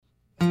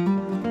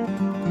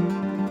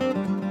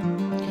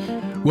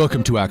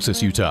Welcome to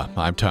Access Utah.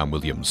 I'm Tom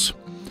Williams.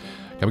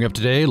 Coming up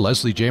today,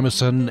 Leslie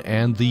Jamison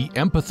and the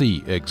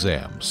empathy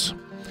exams.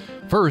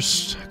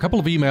 First, a couple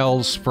of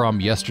emails from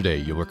yesterday.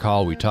 You'll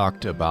recall we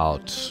talked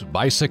about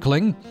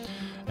bicycling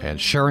and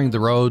sharing the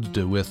road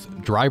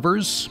with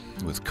drivers,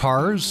 with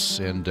cars,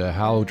 and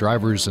how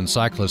drivers and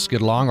cyclists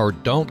get along or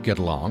don't get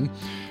along,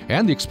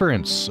 and the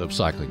experience of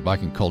cycling,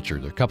 biking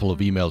culture. A couple of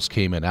emails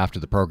came in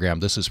after the program.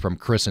 This is from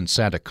Chris in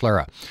Santa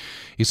Clara.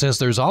 He says,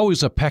 there's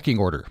always a pecking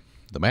order.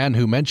 The man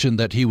who mentioned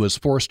that he was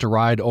forced to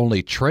ride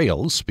only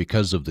trails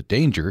because of the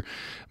danger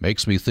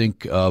makes me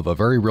think of a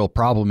very real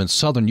problem in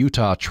southern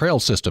Utah trail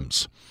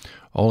systems.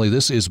 Only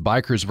this is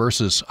bikers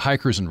versus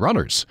hikers and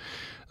runners.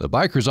 The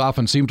bikers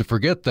often seem to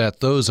forget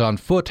that those on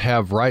foot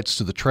have rights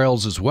to the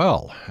trails as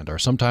well and are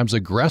sometimes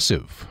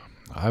aggressive.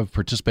 I've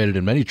participated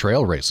in many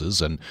trail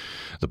races, and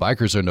the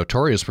bikers are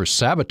notorious for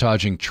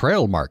sabotaging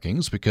trail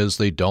markings because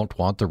they don't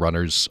want the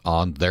runners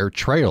on their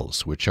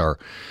trails, which are,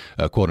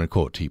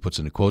 quote-unquote, he puts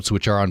in quotes,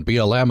 which are on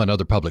BLM and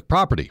other public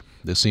property.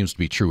 This seems to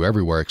be true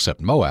everywhere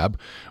except Moab,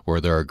 where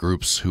there are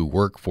groups who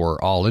work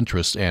for all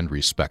interests and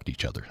respect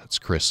each other. That's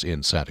Chris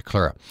in Santa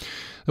Clara.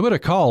 We had a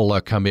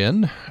call come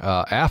in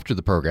after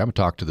the program. I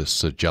talked to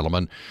this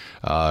gentleman.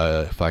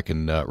 If I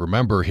can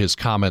remember his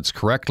comments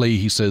correctly,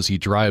 he says he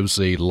drives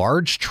a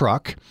large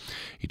truck.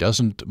 He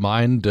doesn't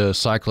mind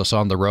cyclists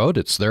on the road.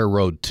 It's their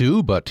road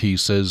too, but he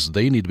says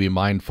they need to be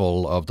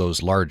mindful of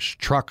those large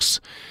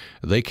trucks.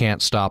 They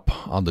can't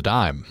stop on the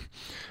dime.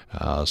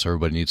 So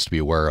everybody needs to be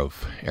aware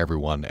of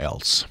everyone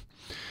else.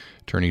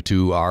 Turning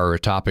to our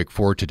topic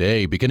for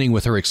today, beginning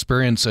with her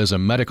experience as a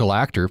medical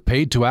actor,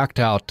 paid to act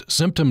out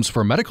symptoms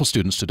for medical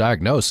students to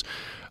diagnose,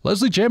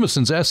 Leslie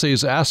Jamison's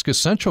essays ask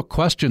essential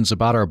questions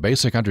about our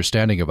basic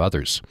understanding of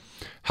others.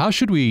 How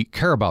should we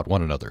care about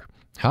one another?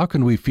 How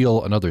can we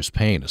feel another's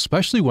pain,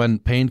 especially when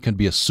pain can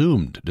be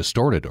assumed,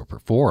 distorted, or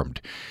performed?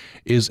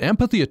 Is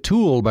empathy a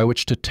tool by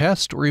which to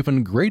test or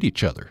even grade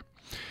each other?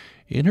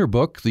 In her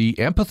book, The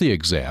Empathy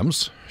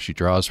Exams, she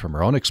draws from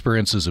her own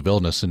experiences of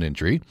illness and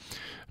injury,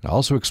 and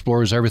also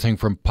explores everything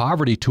from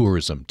poverty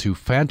tourism to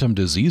phantom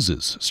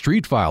diseases,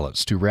 street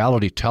violence to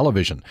reality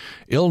television,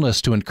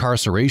 illness to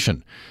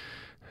incarceration.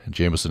 And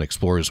Jamison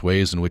explores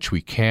ways in which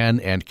we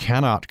can and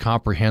cannot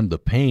comprehend the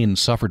pain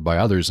suffered by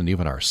others and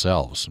even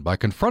ourselves. By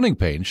confronting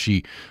pain,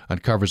 she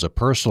uncovers a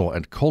personal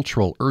and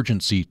cultural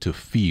urgency to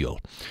feel.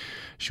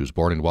 She was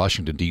born in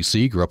Washington,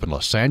 D.C., grew up in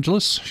Los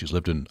Angeles. She's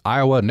lived in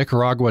Iowa,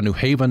 Nicaragua, New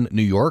Haven,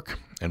 New York,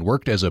 and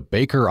worked as a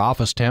baker,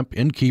 office temp,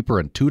 innkeeper,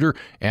 and tutor,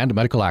 and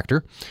medical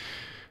actor.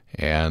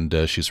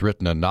 And she's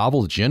written a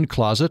novel, The Gin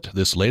Closet,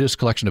 this latest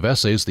collection of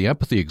essays, The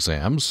Empathy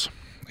Exams,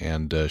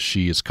 and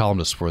she is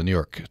columnist for the New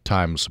York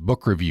Times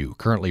Book Review,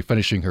 currently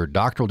finishing her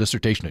doctoral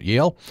dissertation at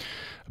Yale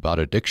about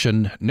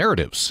addiction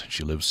narratives.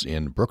 She lives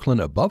in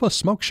Brooklyn above a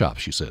smoke shop,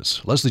 she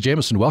says. Leslie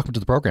Jamison, welcome to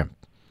the program.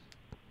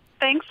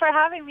 Thanks for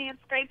having me. It's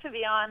great to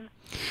be on.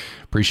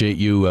 Appreciate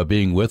you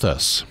being with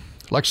us.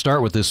 I'd like to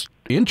start with this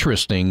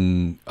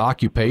interesting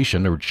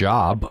occupation or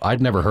job. I'd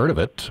never heard of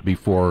it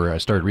before I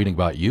started reading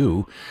about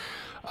you.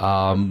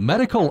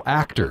 Medical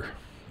actor.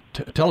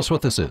 Tell us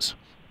what this is.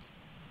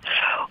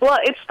 Well,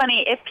 it's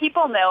funny. If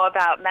people know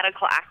about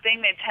medical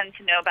acting, they tend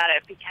to know about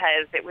it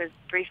because it was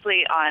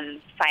briefly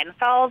on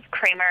Seinfeld.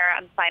 Kramer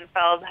on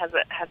Seinfeld has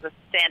a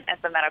stint as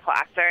a medical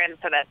actor, and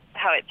so that's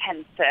how it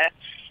tends to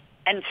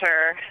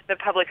enter the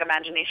public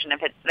imagination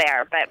if it's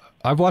there. But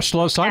I've watched a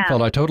lot of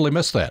Seinfeld. I totally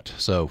missed that.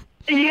 So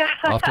yeah,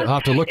 I'll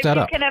have to look that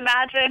up. If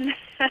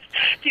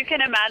you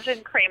can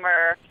imagine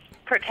Kramer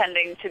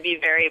pretending to be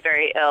very,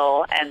 very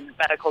ill and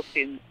medical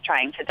students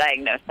trying to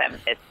diagnose him,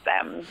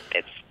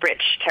 it's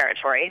rich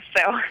territory.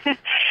 So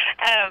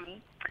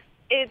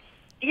it's,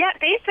 yeah,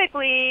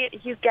 basically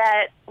you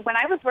get, when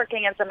I was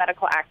working as a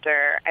medical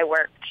actor, I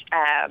worked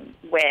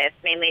with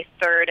mainly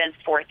third and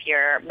fourth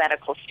year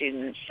medical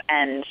students,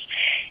 and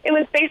it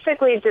was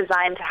basically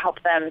designed to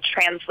help them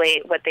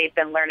translate what they've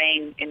been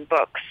learning in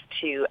books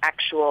to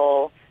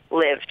actual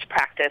lived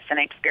practice and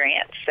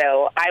experience.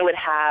 So I would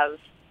have,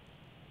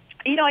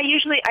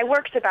 I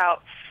worked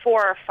about 4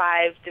 or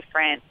 5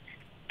 different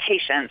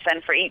patients,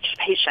 and for each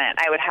patient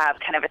I would have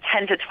kind of a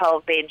 10 to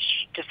 12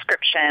 page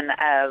description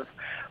of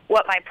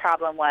what my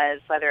problem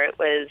was, whether it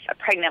was a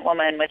pregnant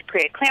woman with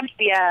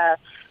preeclampsia,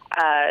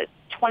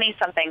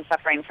 20-something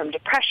suffering from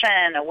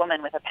depression, a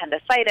woman with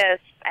appendicitis,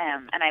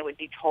 and I would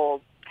be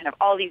told kind of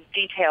all these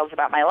details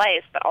about my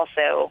life, but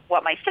also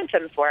what my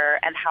symptoms were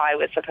and how I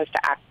was supposed to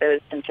act those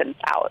symptoms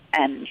out.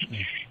 And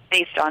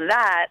based on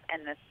that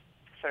and this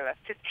sort of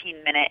a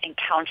 15-minute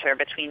encounter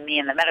between me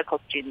and the medical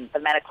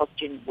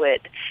student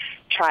would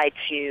try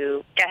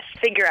to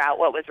figure out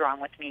what was wrong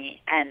with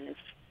me, and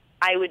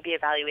I would be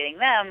evaluating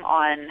them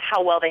on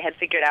how well they had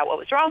figured out what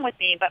was wrong with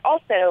me, but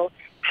also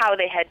how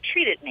they had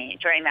treated me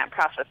during that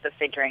process of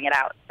figuring it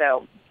out.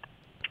 So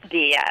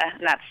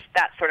and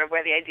that's sort of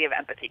where the idea of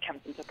empathy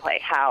comes into play,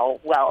 how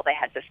well they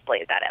had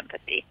displayed that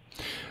empathy.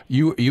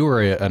 You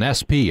were an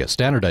SP, a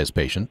standardized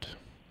patient,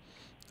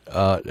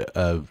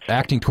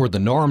 acting toward the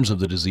norms of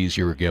the disease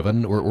you were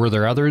given. Were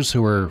there others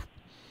who were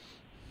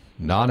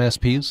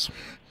Non-SPs?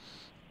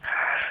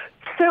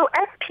 So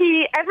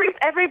SP,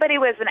 everybody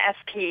was an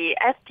SP.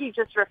 SP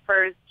just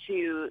refers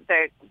to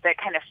the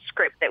kind of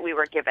script that we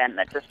were given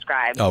that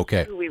described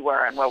who we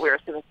were and what we were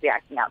supposed to be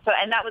acting out. So,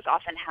 and that was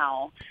often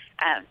how,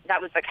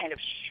 that was the kind of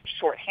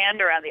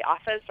shorthand around the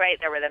office, right?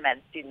 There were the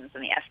med students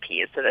and the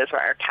SPs, so those were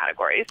our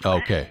categories.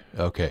 Okay.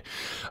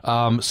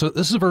 So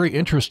this is a very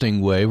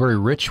interesting way, very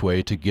rich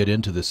way to get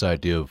into this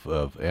idea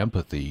of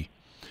empathy.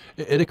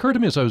 It occurred to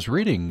me as I was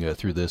reading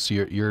through this,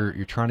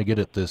 you're trying to get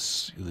at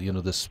this,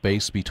 this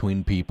space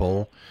between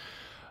people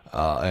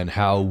and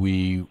how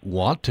we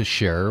want to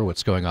share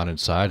what's going on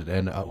inside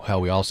and how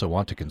we also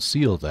want to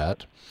conceal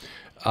that.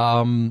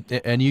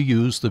 And you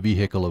use the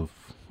vehicle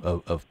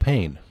of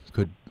pain.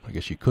 I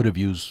guess you could have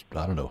used,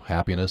 I don't know,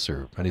 happiness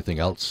or anything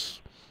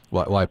else.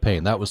 Why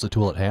pain? That was the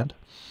tool at hand?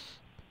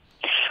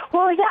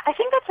 Well, yeah, I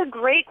think that's a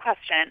great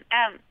question.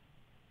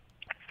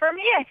 For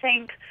me, I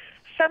think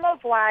some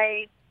of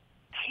why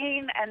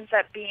pain ends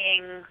up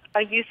being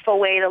a useful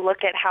way to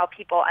look at how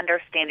people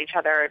understand each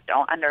other or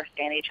don't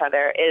understand each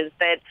other is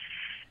that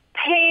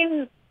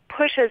pain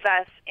pushes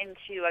us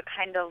into a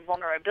kind of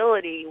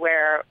vulnerability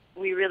where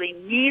we really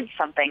need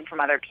something from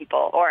other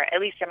people, or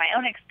at least in my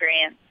own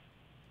experience,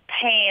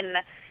 pain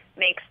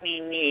makes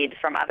me need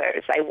from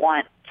others. I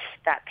want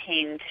that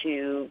pain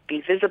to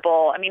be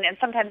visible. I mean, and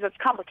sometimes it's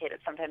complicated.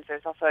 Sometimes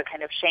there's also a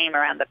kind of shame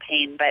around the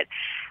pain, but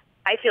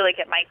I feel like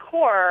at my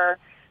core,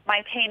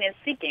 my pain is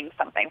seeking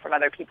something from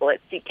other people.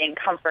 It's seeking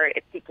comfort.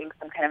 It's seeking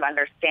some kind of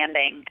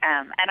understanding.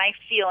 And I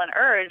feel an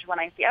urge when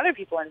I see other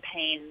people in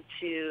pain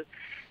to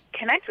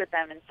connect with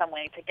them in some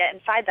way, to get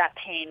inside that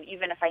pain,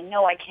 even if I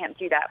know I can't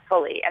do that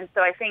fully. And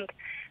so I think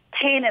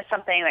pain is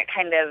something that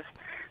kind of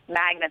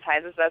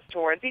magnetizes us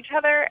towards each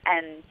other,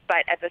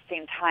 but at the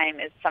same time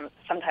is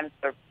sometimes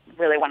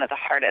really one of the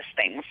hardest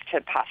things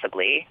to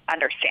possibly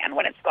understand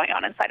when it's going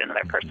on inside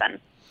another person.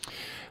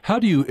 How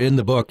do you, in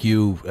the book,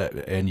 you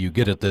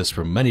get at this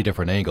from many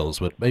different angles,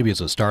 but maybe as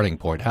a starting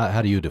point,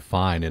 how do you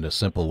define in a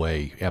simple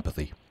way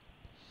empathy?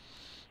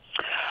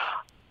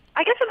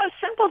 I guess the most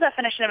simple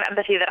definition of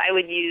empathy that I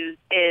would use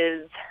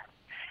is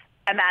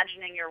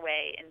imagining your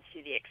way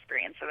into the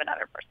experience of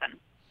another person.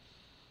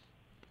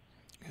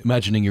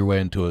 Imagining your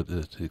way into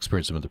the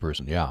experience of another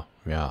person, yeah.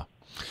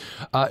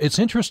 It's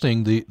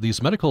interesting,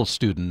 these medical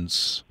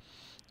students,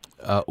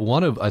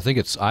 I think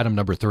it's item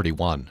number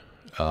 31,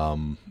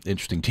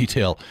 interesting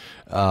detail,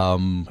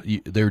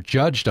 they're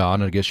judged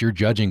on, I guess you're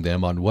judging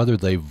them on whether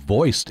they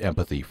voiced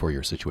empathy for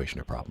your situation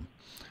or problem.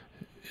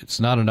 It's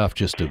not enough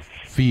just to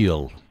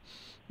feel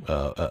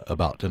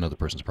about another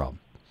person's problem.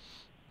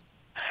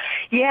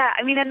 Yeah,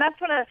 I mean, and that's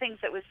one of the things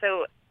that was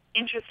so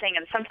interesting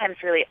and sometimes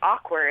really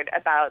awkward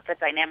about the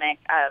dynamic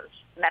of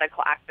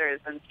medical actors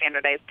and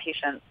standardized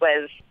patients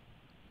was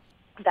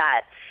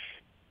that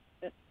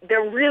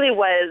there really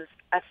was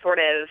a sort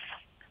of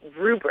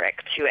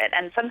rubric to it.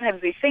 And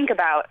sometimes we think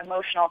about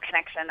emotional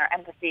connection or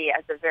empathy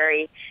as a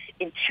very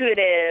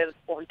intuitive,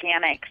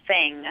 organic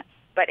thing.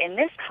 But in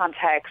this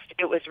context,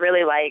 it was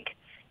really like,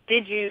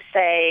 did you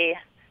say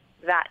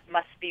that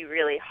must be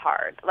really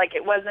hard? Like,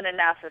 it wasn't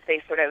enough if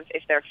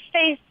their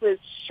face was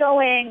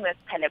showing this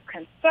kind of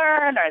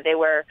concern, or they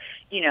were,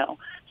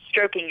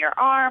 stroking your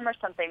arm or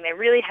something. They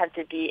really had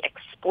to be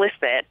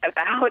explicit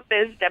about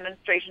this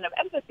demonstration of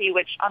empathy,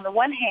 which on the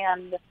one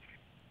hand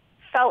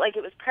felt like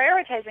it was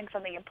prioritizing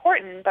something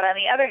important, but on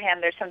the other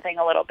hand, there's something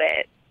a little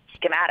bit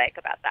schematic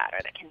about that, or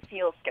that can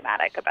feel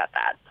schematic about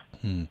that.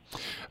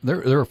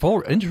 There are a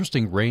full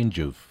interesting range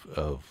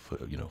of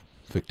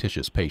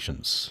fictitious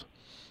patients.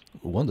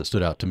 One that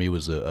stood out to me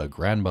was a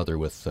grandmother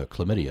with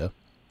chlamydia.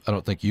 I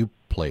don't think you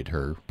played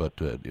her, but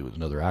it was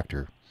another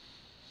actor.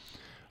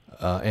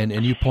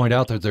 And you point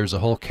out that there's a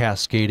whole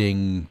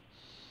cascading,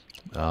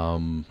 how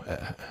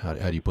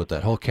do you put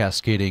that? Whole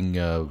cascading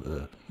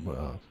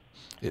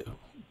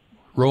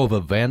row of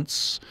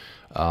events,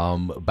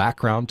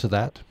 background to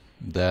that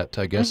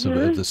I guess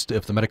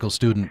if the medical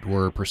student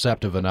were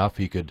perceptive enough,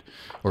 he could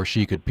or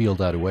she could peel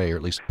that away, or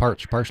at least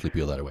partially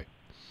peel that away.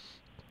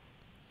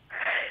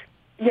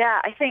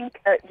 Yeah, I think,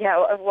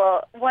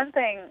 well, one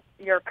thing,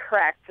 you're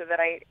correct, so that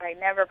I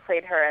never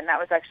played her, and that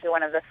was actually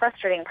one of the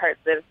frustrating parts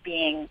of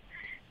being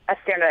a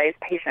standardized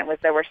patient, was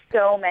there were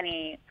so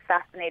many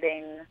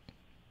fascinating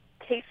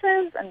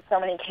cases, and so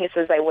many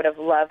cases I would have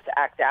loved to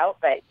act out,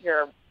 but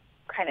you're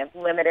kind of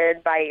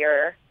limited by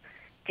your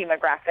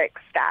demographic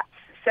stats.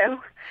 So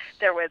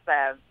there was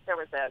a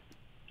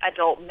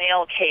adult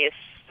male case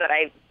that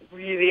I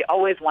really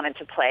always wanted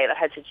to play that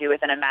had to do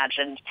with an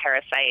imagined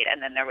parasite.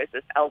 And then there was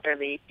this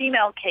elderly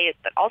female case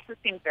that also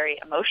seemed very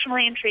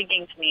emotionally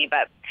intriguing to me,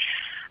 but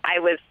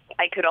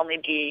I could only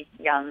be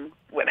young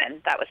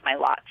women. That was my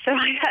lot. So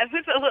I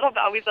was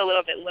always a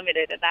little bit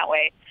limited in that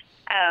way.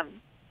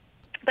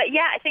 But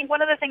yeah, I think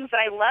one of the things that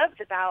I loved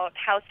about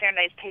how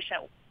standardized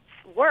patient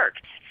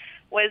worked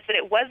was that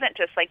it wasn't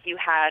just like you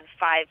had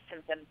 5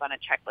 symptoms on a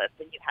checklist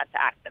and you had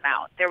to act them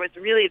out. There was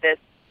really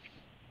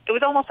it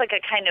was almost like a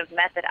kind of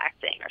method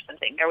acting or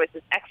something. There was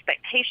this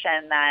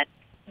expectation that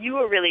you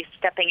were really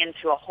stepping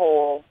into a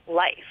whole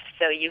life.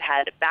 So you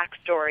had a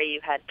backstory,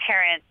 you had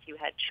parents, you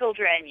had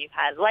children, you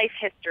had life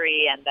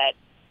history, and that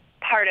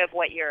part of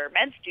what your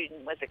med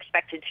student was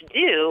expected to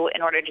do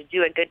in order to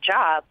do a good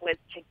job was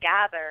to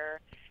gather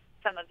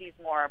some of these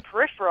more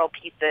peripheral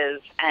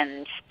pieces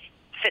and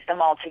fit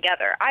them all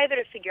together, either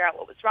to figure out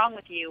what was wrong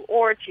with you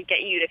or to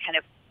get you to kind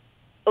of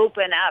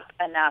open up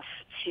enough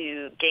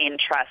to gain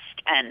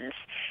trust and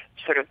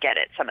sort of get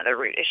at some of the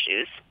root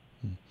issues.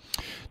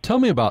 Tell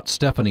me about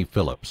Stephanie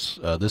Phillips.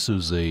 This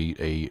is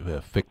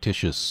a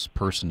fictitious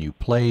person you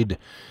played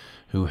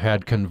who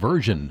had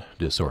conversion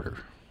disorder.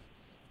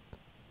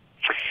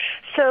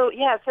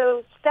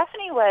 So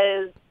Stephanie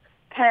was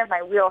kind of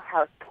my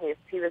wheelhouse case.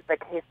 She was the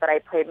case that I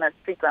played most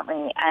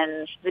frequently.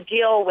 And the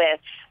deal with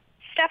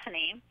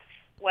Stephanie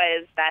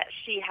was that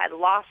she had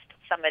lost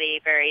somebody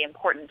very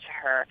important to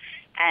her,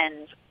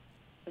 and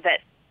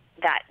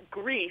that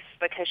grief,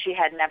 because she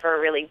had never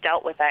really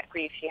dealt with that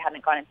grief, she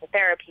hadn't gone into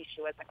therapy,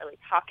 she wasn't really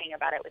talking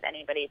about it with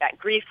anybody, that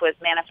grief was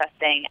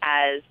manifesting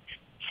as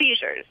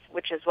seizures,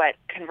 which is what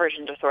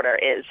conversion disorder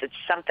is. It's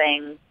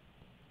something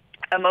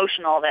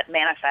emotional that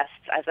manifests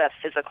as a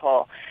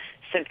physical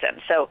symptom.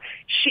 So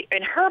she,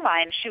 in her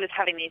mind, she was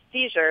having these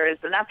seizures,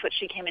 and that's what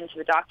she came into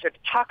the doctor to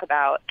talk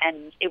about,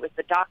 and it was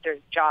the doctor's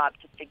job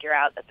to figure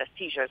out that the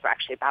seizures were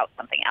actually about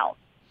something else.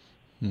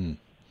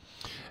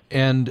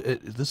 And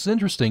this is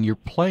interesting. You're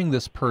playing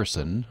this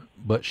person,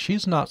 but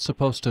she's not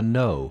supposed to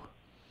know,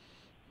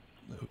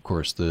 of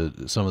course,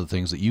 some of the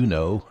things that you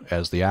know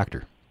as the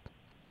actor.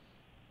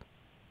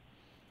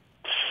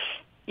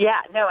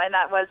 Yeah, no, and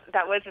that was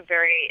a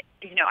very,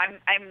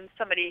 I'm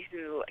somebody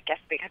who, I guess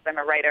because I'm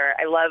a writer,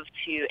 I love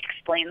to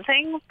explain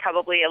things.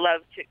 Probably I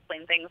love to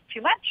explain things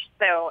too much.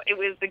 So I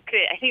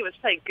think it was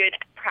probably good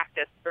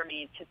practice for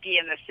me to be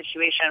in this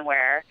situation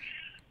where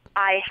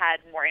I had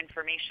more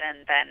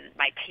information than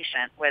my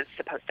patient was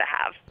supposed to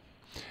have.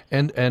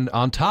 And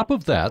on top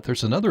of that,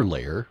 there's another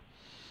layer.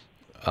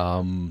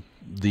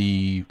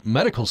 The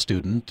medical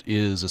student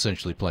is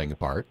essentially playing a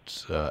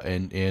part,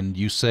 and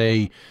you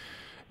say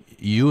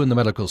you and the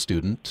medical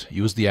student,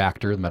 you as the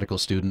actor, the medical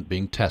student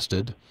being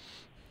tested,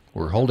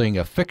 we're holding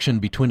a fiction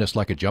between us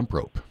like a jump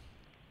rope.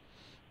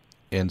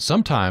 And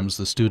sometimes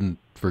the student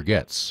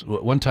forgets.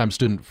 One time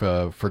student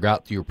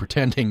forgot you were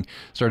pretending,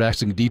 started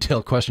asking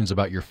detailed questions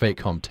about your fake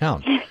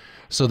hometown.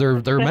 So there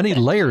are many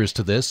layers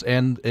to this,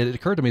 and it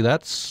occurred to me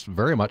that's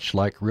very much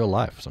like real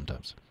life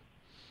sometimes.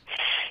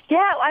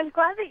 Yeah, I'm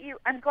glad that you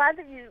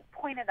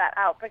pointed that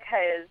out,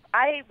 because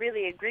I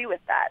really agree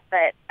with that.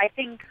 That I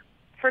think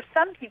for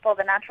some people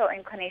the natural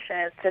inclination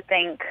is to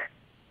think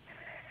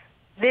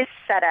this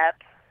setup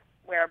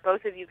where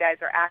both of you guys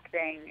are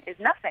acting is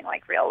nothing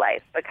like real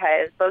life,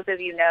 because both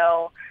of you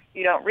know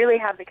you don't really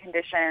have the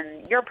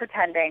condition, you're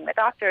pretending, the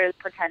doctor is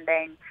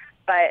pretending.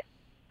 But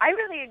I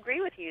really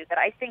agree with you that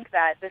I think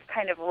that this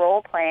kind of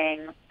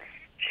role-playing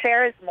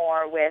shares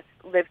more with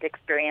lived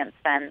experience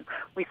than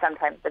we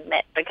sometimes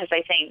admit, because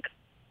I think,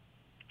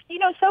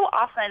 so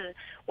often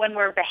when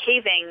we're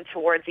behaving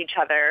towards each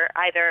other,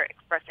 either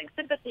expressing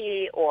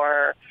sympathy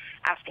or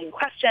asking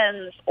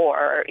questions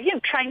or,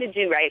 trying to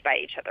do right by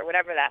each other,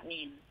 whatever that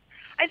means,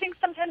 I think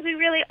sometimes we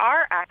really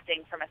are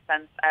acting from a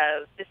sense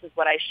of this is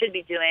what I should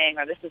be doing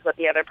or this is what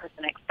the other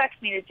person expects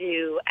me to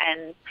do.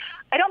 And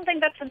I don't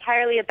think that's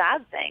entirely a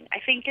bad thing. I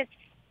think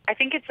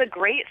it's a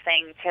great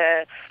thing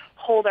to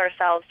hold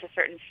ourselves to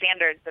certain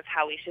standards of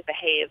how we should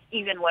behave,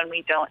 even when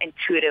we don't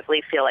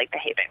intuitively feel like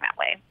behaving that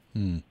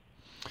way.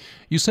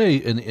 You say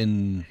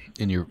in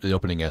the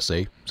opening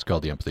essay, it's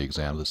called The Empathy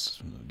Exam,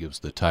 this gives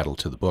the title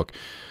to the book,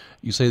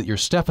 you say that your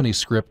Stephanie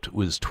script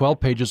was 12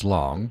 pages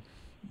long,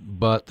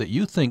 but that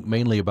you think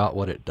mainly about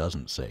what it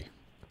doesn't say.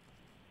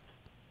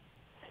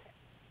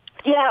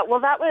 Yeah, well,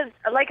 that was,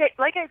 like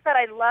I said,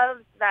 I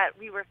loved that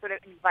we were sort of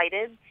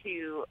invited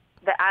to,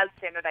 as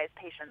standardized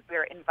patients, we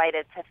were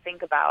invited to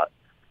think about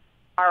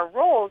our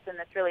roles in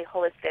this really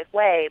holistic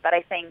way. But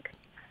I think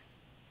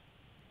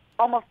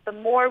almost the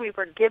more we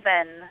were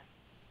given,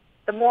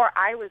 the more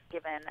I was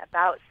given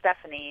about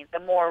Stephanie, the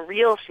more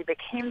real she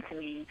became to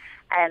me.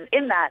 And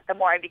in that, the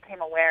more I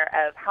became aware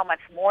of how much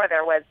more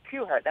there was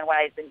to her than what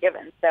I had been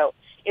given. So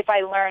if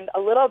I learned a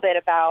little bit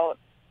about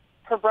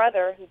her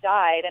brother who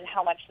died and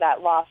how much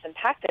that loss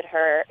impacted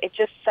her, it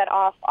just set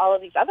off all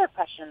of these other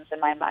questions in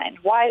my mind.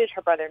 Why did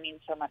her brother mean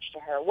so much to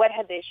her? What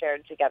had they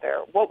shared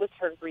together? What was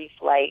her grief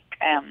like?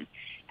 And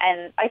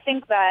I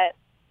think that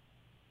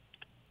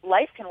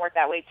life can work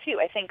that way too.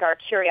 I think our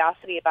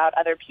curiosity about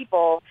other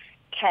people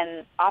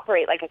can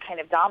operate like a kind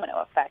of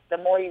domino effect. The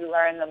more you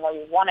learn, the more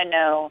you want to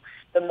know,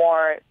 the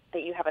more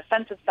that you have a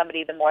sense of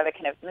somebody, the more the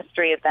kind of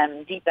mystery of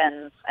them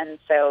deepens. And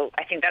so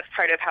I think that's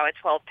part of how a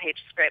 12-page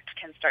script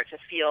can start to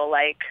feel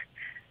like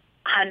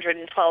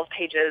 112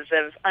 pages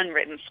of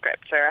unwritten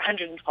script or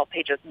 112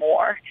 pages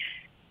more.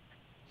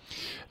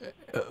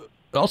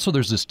 Also,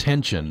 there's this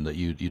tension that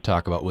you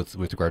talk about with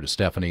regard to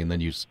Stephanie, and then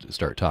you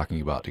start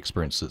talking about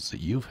experiences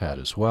that you've had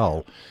as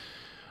well.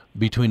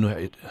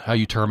 Between how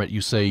you term it,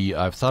 you say,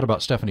 I've thought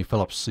about Stephanie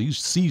Phillips'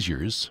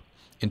 seizures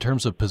in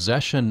terms of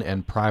possession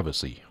and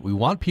privacy. We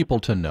want people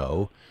to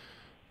know,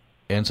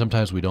 and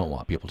sometimes we don't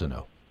want people to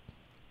know.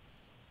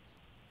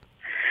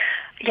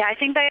 Yeah, I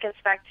think that gets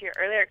back to your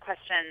earlier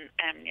question,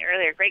 your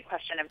earlier great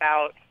question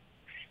about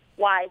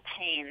why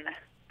pain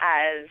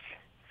as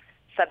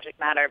subject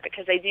matter,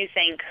 because I do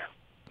think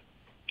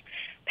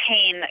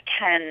pain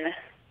can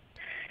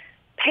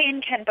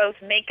both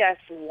make us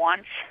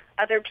want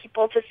other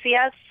people to see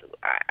us.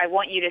 I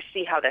want you to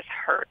see how this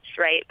hurts,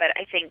 right? But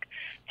I think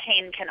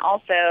pain can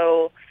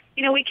also,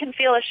 we can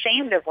feel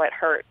ashamed of what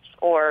hurts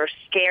or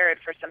scared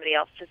for somebody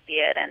else to see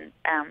it.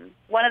 And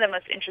one of the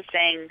most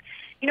interesting,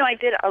 I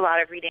did a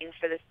lot of readings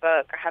for this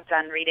book, or have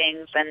done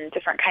readings and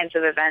different kinds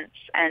of events.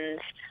 And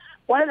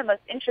one of the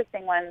most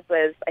interesting ones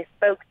was I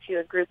spoke to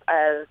a group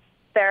of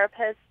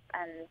therapists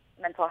and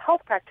mental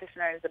health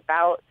practitioners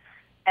about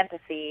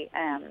empathy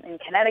in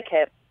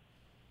Connecticut.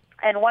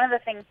 And one of the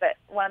things that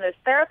one of those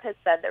therapists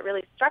said that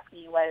really struck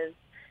me was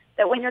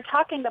that when you're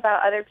talking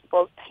about other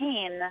people's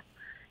pain,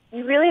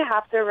 you really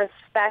have to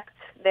respect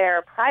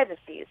their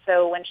privacy.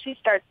 So when she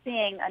starts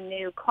seeing a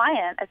new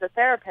client as a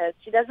therapist,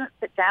 she doesn't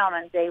sit down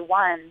on day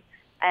one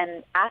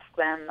and ask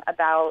them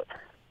about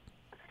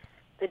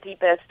the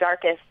deepest,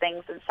 darkest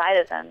things inside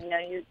of them.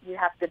 You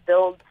have to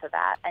build to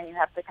that, and you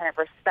have to kind of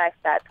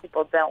respect that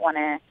people don't want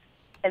to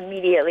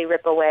immediately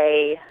rip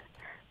away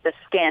the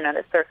skin or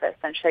the surface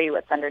and show you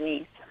what's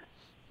underneath.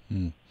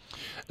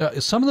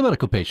 Some of the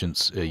medical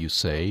patients, you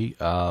say,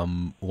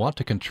 want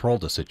to control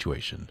the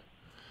situation.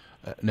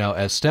 Now,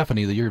 as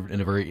Stephanie, you're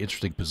in a very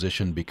interesting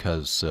position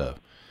because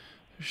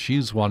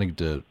she's wanting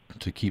to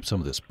keep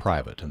some of this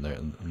private, and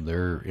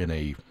they're in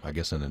an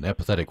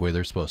empathetic way.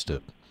 They're supposed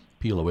to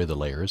peel away the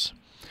layers.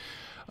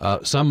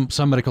 Some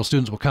medical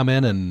students will come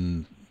in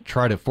and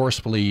try to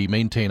forcefully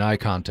maintain eye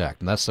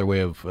contact, and that's their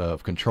way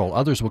of control.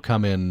 Others will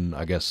come in,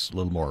 I guess, a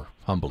little more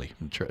humbly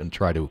and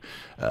try to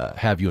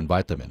have you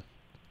invite them in.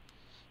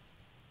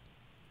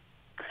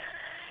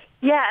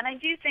 Yeah, and I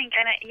do think,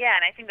 and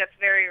I think that's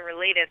very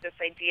related, this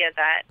idea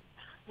that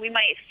we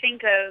might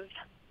think of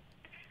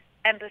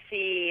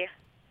empathy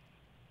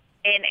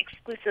in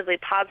exclusively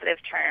positive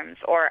terms,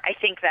 or I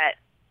think that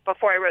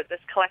before I wrote this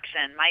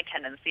collection, my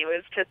tendency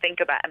was to think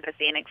about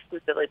empathy in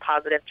exclusively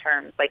positive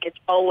terms, like it's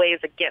always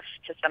a gift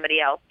to somebody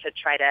else to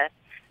try to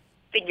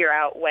figure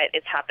out what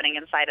is happening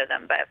inside of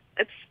them.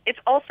 But it's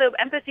also,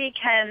 empathy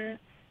can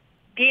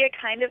be a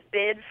kind of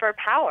bid for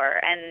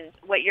power. And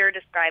what you're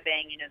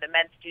describing, the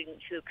med student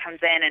who comes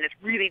in and is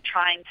really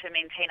trying to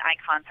maintain eye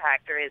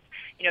contact, or is,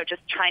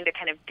 just trying to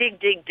kind of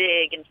dig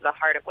into the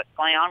heart of what's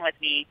going on with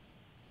me.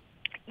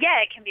 Yeah,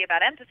 it can be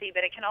about empathy,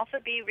 but it can also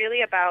be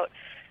really about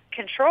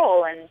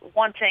control and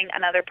wanting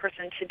another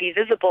person to be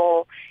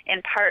visible,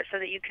 in part so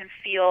that you can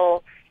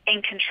feel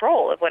in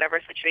control of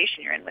whatever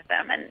situation you're in with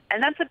them.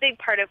 And that's a big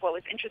part of what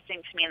was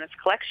interesting to me in this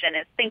collection,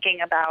 is thinking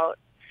about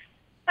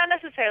not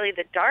necessarily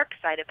the dark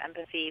side of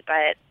empathy,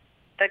 but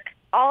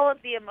all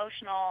of the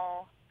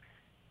emotional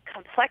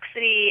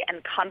complexity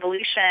and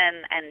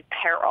convolution and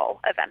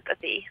peril of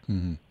empathy.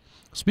 Mm-hmm.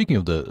 Speaking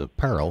of the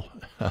peril,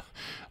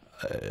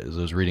 as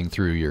I was reading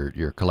through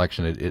your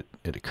collection,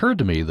 it occurred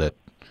to me that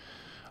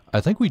I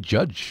think we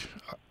judge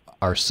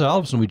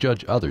ourselves and we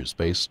judge others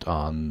based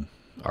on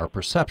our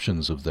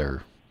perceptions of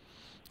their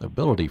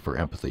ability for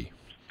empathy.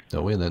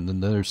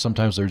 And then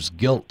sometimes there's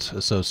guilt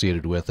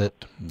associated with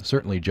it, and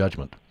certainly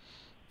judgment.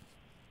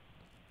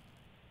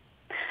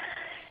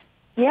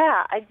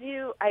 Yeah, I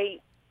do. I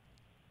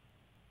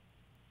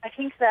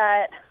think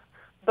that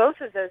both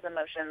of those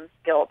emotions,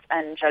 guilt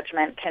and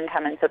judgment, can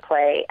come into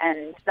play,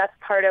 and that's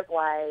part of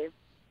why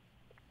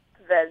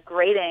the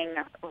grading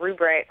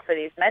rubric for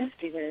these med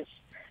students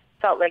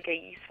felt like a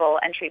useful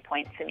entry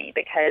point to me,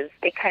 because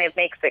it kind of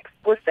makes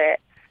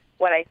explicit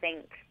what I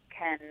think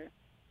can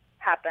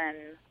happen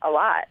a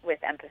lot with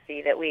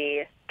empathy, that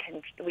we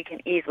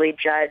can easily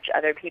judge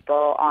other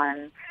people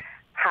on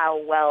how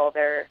well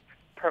they're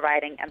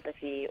providing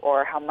empathy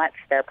or how much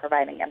they're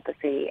providing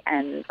empathy.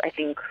 And I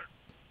think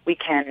we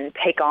can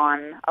take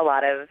on a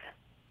lot of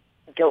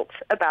guilt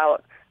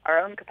about our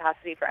own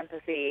capacity for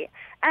empathy.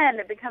 And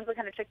it becomes a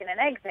kind of chicken and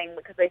egg thing,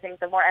 because I think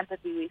the more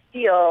empathy we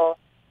feel,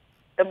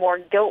 the more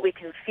guilt we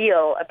can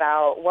feel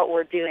about what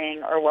we're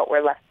doing or what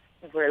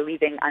we're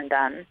leaving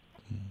undone.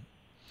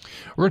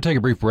 We're going to take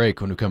a brief break.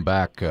 When we come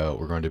back,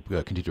 we're going to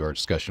continue our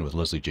discussion with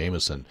Leslie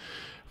Jamison.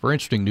 Very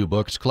interesting new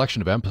book. It's a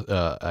collection of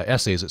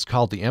essays. It's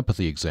called The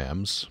Empathy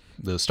Exams.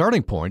 The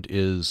starting point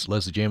is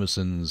Leslie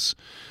Jamison's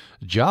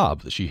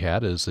job that she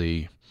had as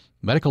a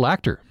medical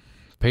actor,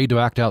 paid to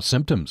act out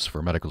symptoms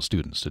for medical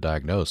students to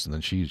diagnose, and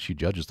then she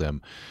judges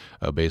them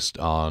based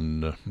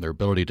on their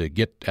ability to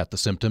get at the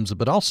symptoms,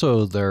 but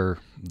also their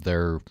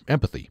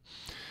empathy.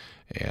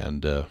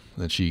 And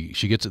then she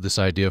gets at this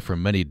idea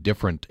from many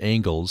different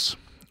angles.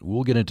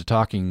 We'll get into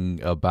talking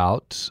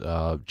about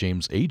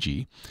James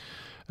Agee,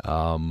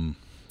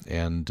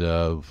 and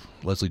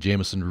Leslie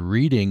Jamison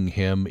reading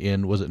him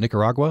in, was it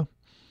Nicaragua?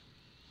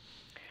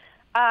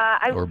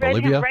 I or read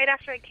Bolivia? him right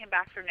after I came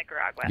back from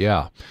Nicaragua.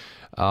 Yeah.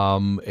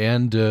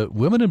 And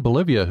women in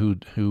Bolivia who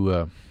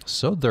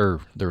sewed their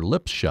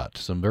lips shut.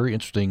 Some very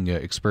interesting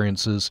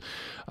experiences.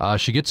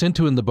 She gets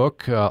into in the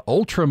book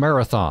ultra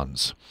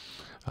marathons.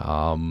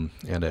 And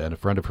a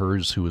friend of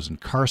hers who was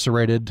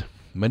incarcerated.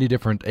 Many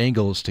different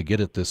angles to get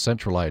at this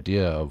central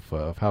idea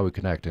of how we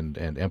connect and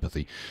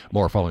empathy.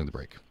 More following the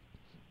break.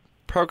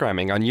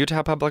 Programming on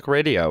Utah Public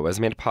Radio was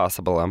made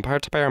possible in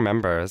part by our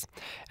members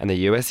and the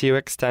USU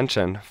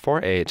Extension,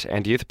 4-H,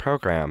 and youth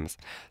programs,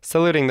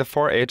 saluting the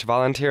 4-H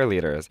volunteer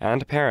leaders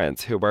and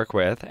parents who work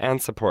with and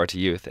support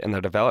youth in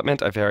the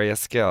development of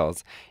various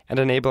skills and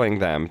enabling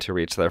them to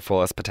reach their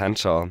fullest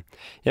potential.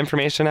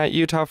 Information at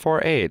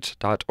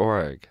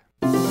utah4h.org.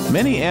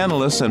 Many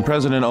analysts and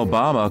President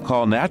Obama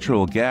call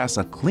natural gas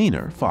a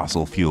cleaner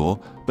fossil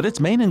fuel, but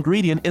its main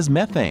ingredient is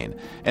methane,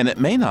 and it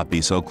may not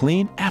be so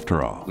clean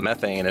after all.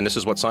 Methane, and this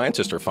is what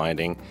scientists are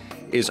finding,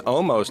 is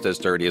almost as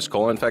dirty as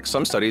coal. In fact,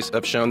 some studies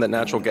have shown that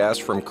natural gas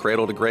from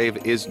cradle to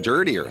grave is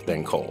dirtier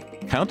than coal.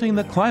 Counting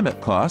the climate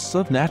costs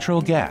of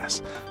natural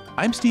gas.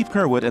 I'm Steve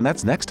Kerwood, and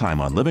that's next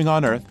time on Living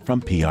on Earth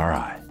from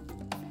PRI.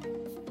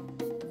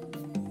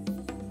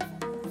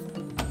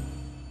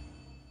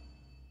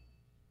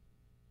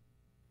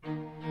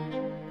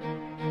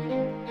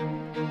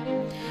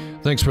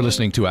 Thanks for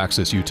listening to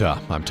Access Utah.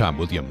 I'm Tom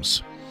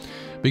Williams.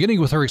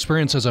 Beginning with her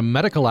experience as a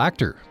medical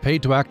actor,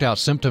 paid to act out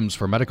symptoms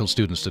for medical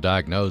students to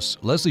diagnose,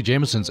 Leslie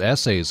Jamison's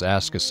essays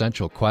ask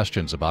essential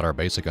questions about our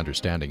basic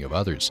understanding of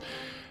others.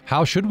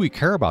 How should we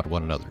care about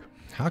one another?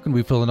 How can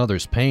we feel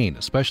another's pain,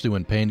 especially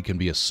when pain can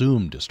be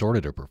assumed,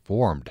 distorted, or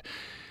performed?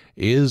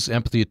 Is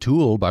empathy a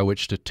tool by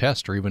which to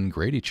test or even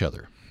grade each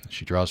other?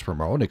 She draws from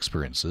her own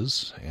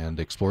experiences and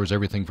explores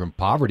everything from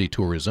poverty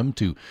tourism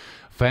to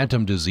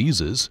phantom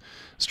diseases,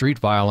 street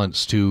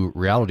violence to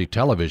reality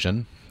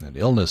television, and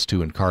illness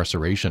to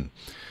incarceration.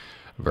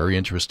 A very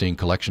interesting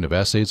collection of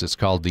essays. It's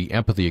called The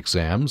Empathy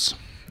Exams,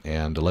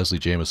 and Leslie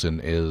Jamison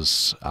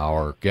is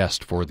our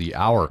guest for the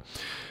hour.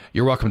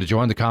 You're welcome to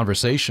join the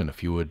conversation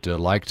if you would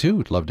like to.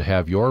 We'd love to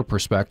have your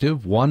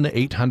perspective.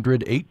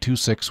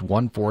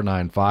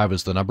 1-800-826-1495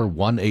 is the number,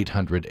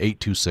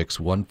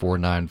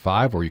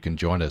 1-800-826-1495, or you can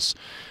join us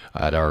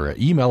at our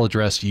email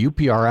address,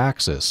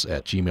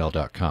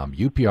 upraccess@gmail.com,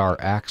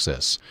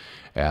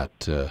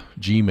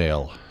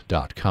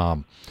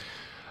 upraccess@gmail.com.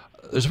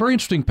 There's a very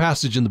interesting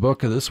passage in the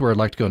book, and this is where I'd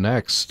like to go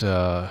next,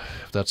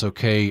 if that's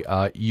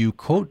okay. You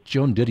quote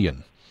Joan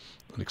Didion,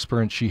 an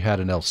experience she had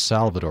in El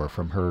Salvador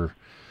from her,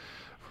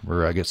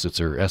 I guess it's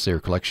her essay or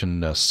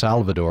collection,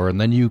 Salvador,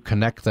 and then you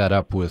connect that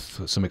up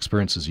with some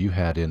experiences you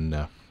had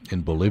in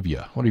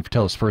Bolivia. Why don't you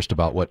tell us first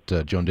about what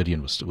Joan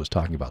Didion was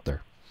talking about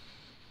there?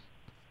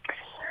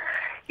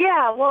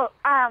 Yeah, well,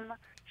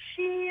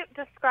 she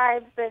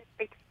describes this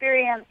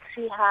experience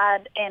she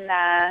had in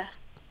a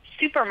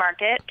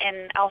supermarket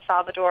in El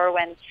Salvador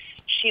when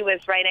she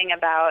was writing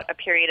about a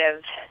period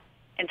of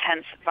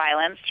intense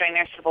violence during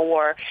their civil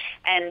war,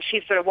 and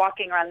she's sort of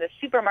walking around the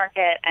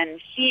supermarket and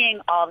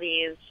seeing all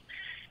these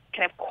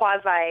kind of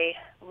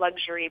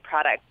quasi-luxury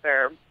products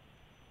or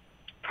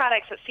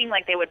products that seem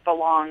like they would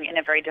belong in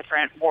a very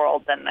different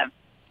world than the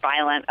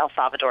violent El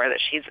Salvador that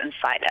she's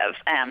inside of.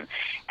 And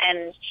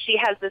she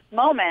has this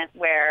moment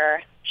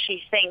where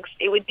she thinks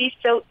it would be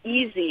so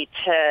easy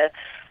to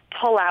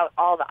pull out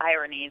all the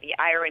irony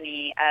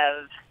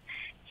of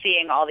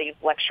seeing all these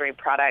luxury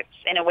products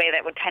in a way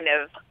that would kind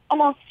of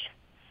almost,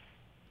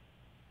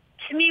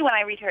 to me, when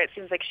I read her, it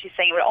seems like she's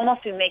saying it would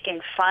almost be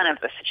making fun of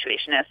the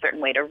situation in a certain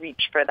way to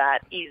reach for that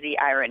easy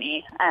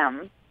irony.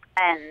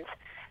 And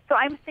so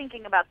I'm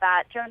thinking about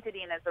that. Joan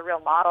Didion is a real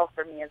model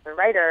for me as a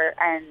writer,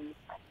 and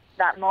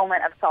that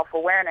moment of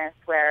self-awareness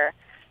where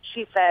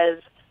she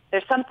says,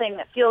 there's something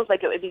that feels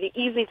like it would be the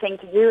easy thing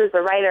to do as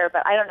a writer,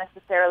 but I don't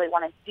necessarily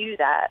want to do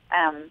that.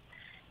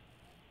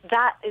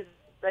 That is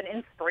an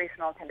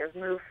inspirational kind of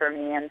move for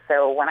me. And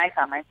so when I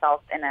found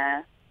myself in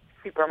a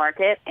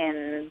supermarket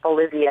in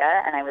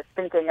Bolivia, and I was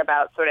thinking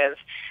about sort of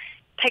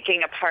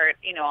picking apart,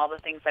 all the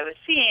things I was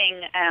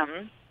seeing,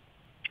 and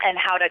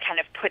how to kind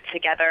of put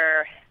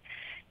together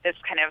this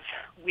kind of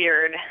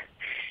weird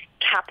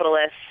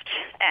capitalist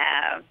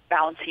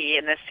bounty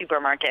in this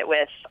supermarket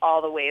with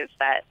all the ways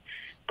that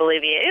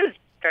Bolivia is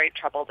very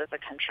troubled as a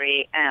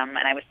country, and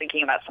I was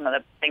thinking about some of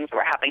the things that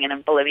were happening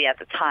in Bolivia at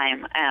the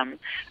time.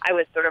 I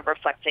was sort of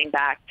reflecting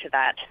back to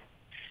that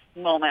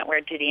moment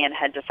where Didion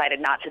had decided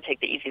not to take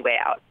the easy way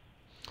out.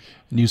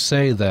 And you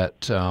say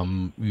that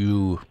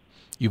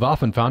you've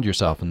often found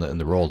yourself in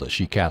the role that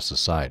she casts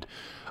aside.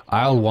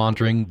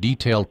 Aisle-wandering,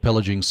 detailed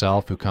pillaging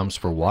self who comes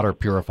for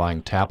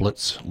water-purifying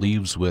tablets,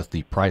 leaves with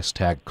the price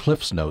tag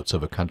Cliff's Notes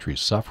of a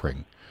country's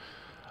suffering.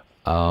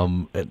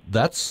 I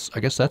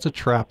guess that's a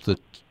trap that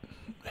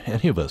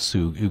any of us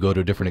who go to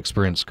a different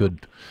experience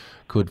could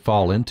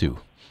fall into.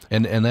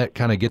 And that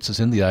kind of gets us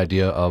in the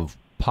idea of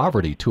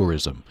poverty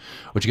tourism,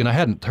 which, again, I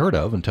hadn't heard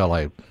of until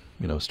I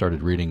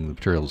started reading the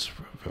materials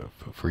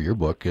for your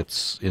book.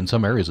 It's in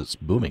some areas it's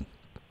booming.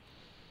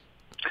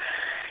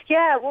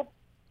 Yeah, well,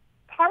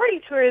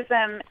 poverty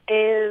tourism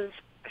is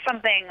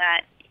something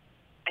that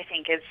I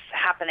think is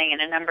happening in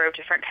a number of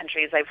different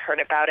countries. I've heard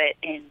about it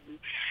in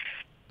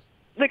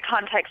the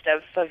context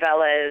of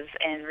favelas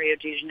in Rio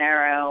de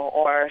Janeiro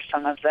or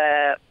some of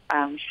the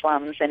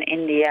slums in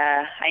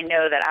India. I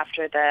know that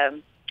after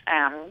the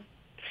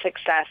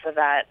success of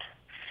that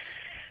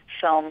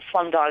film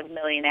Slumdog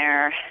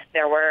Millionaire,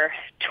 there were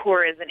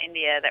tours in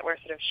India that were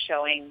sort of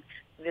showing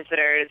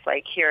visitors,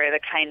 like, here are the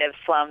kind of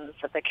slums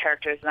that the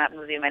characters in that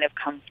movie might have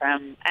come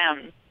from.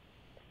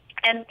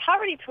 And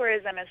poverty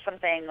tourism is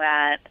something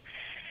that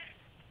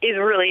is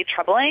really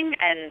troubling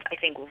and I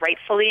think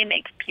rightfully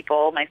makes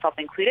people, myself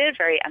included,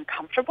 very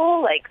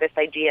uncomfortable, like this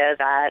idea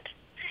that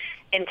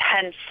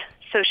intense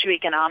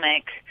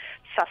socioeconomic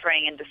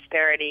suffering and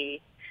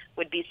disparity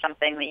would be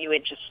something that you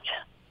would just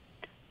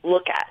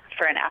look at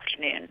for an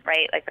afternoon,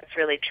 right? Like, that's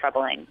really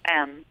troubling.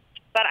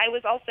 But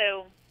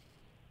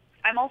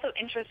I'm also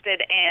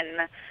interested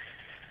in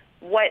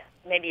what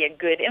maybe a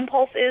good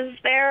impulse is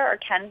there or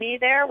can be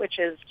there, which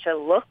is to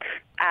look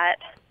at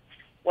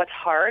what's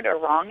hard or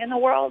wrong in the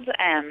world.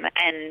 And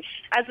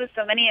as with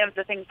so many of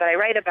the things that I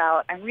write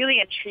about, I'm really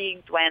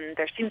intrigued when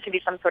there seems to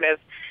be some sort of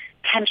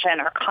tension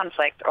or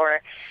conflict,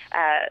 or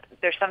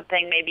there's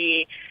something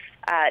maybe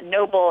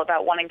noble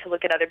about wanting to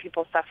look at other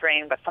people's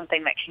suffering, but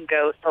something that can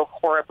go so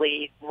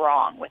horribly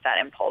wrong with that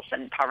impulse.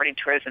 And poverty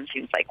tourism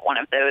seems like one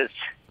of those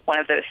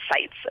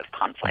sites of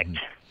conflict.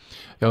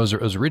 Mm-hmm. I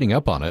was reading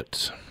up on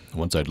it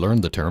once I'd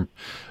learned the term,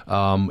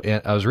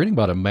 and I was reading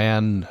about a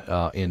man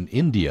in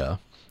India,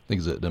 I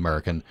think he's an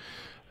American,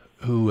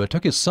 who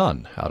took his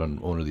son out on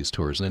one of these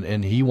tours,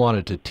 and he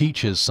wanted to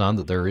teach his son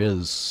that there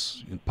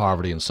is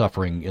poverty and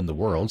suffering in the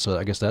world. So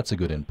I guess that's a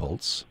good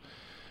impulse.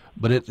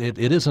 But it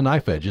is a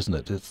knife edge, isn't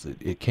it?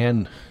 It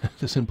can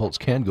this impulse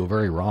can go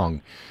very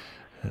wrong.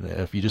 And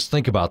if you just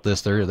think about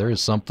this, there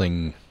is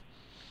something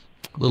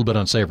a little bit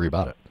unsavory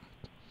about it.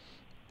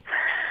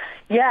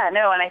 Yeah,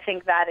 no, and I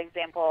think that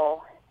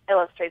example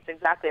illustrates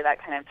exactly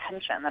that kind of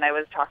tension that I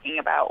was talking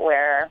about,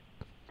 where,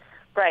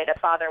 right, a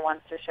father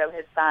wants to show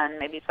his son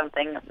maybe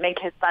something, make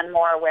his son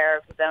more aware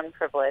of his own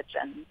privilege,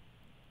 and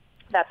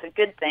that's a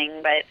good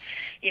thing. But,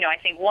 I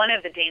think one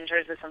of the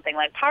dangers of something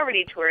like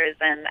poverty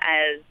tourism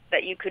is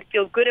that you could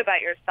feel good about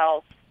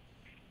yourself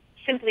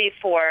simply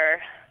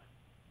for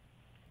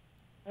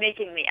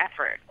making the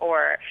effort,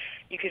 or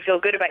you could feel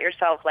good about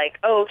yourself like,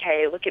 oh,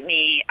 okay, look at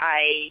me,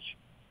 I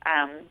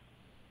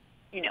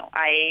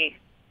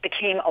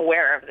became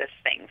aware of this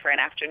thing for an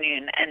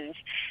afternoon, and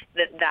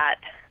that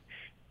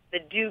the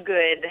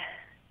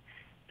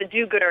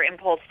do-gooder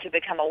impulse to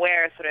become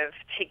aware sort of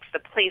takes the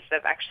place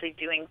of actually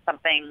doing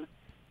something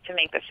to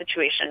make the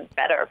situation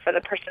better for the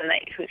person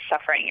whose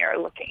suffering you're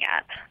looking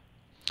at.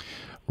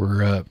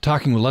 We're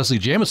talking with Leslie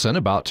Jamison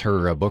about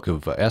her book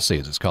of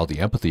essays. It's called The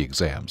Empathy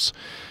Exams,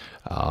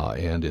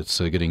 and it's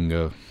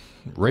getting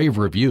rave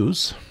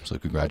reviews, so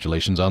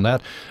congratulations on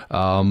that.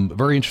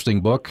 Very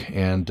interesting book,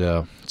 and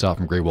it's out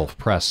from Grey Wolf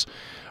Press.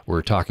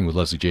 We're talking with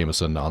Leslie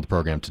Jamison on the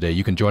program today.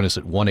 You can join us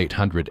at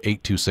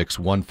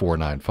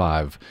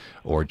 1-800-826-1495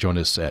 or join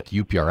us at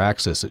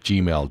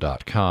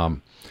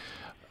upraccess@gmail.com.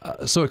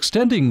 So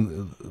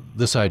extending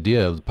this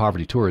idea of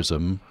poverty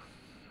tourism,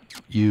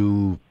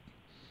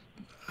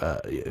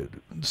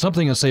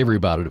 something unsavory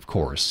about it, of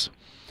course,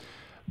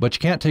 but you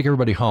can't take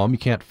everybody home. You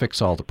can't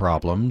fix all the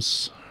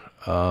problems.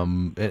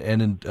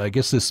 And I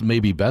guess this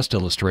may be best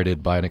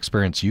illustrated by an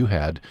experience you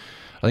had.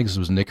 I think this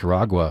was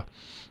Nicaragua.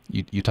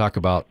 You talk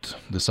about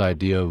this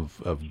idea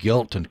of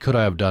guilt and could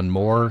I have done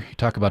more. You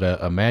talk about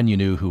a man you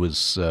knew who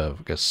was I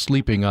guess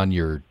sleeping on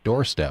your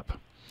doorstep,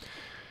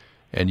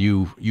 and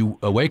you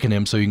awaken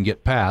him so you can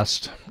get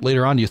past.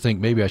 Later on, you think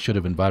maybe I should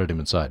have invited him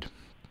inside.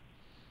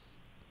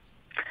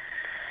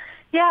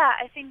 Yeah,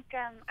 I think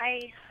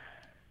I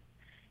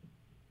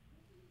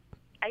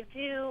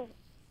do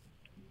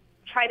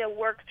try to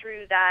work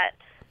through that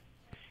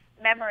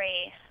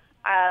memory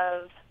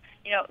of,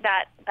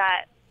 that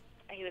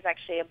he was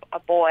actually a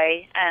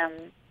boy.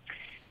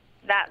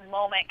 That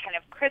moment kind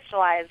of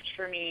crystallized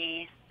for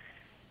me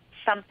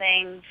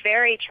something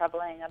very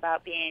troubling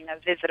about being a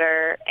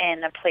visitor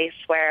in a place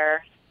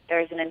where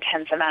there's an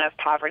intense amount of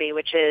poverty,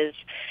 which is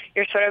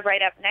you're sort of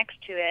right up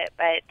next to it,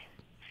 but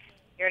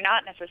you're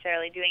not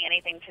necessarily doing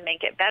anything to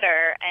make it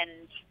better,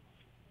 and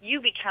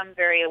you become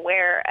very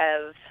aware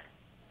of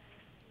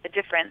the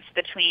difference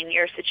between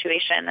your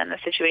situation and the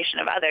situation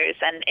of others.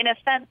 And in a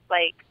sense,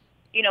 like,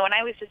 when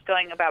I was just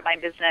going about my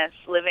business,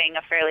 living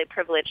a fairly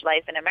privileged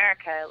life in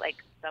America,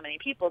 like so many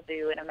people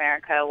do in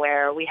America,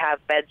 where we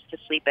have beds to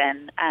sleep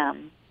in,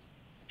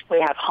 we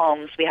have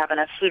homes, we have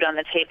enough food on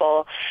the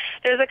table,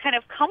 there's a kind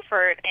of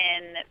comfort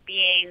in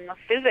being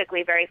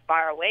physically very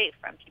far away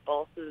from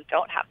people who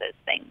don't have those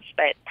things.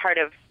 But part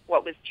of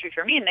what was true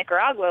for me in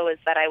Nicaragua was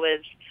that I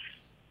was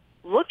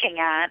looking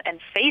at and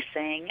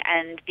facing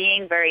and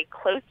being very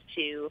close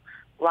to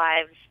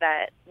lives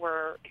that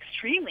were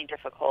extremely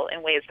difficult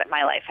in ways that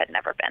my life had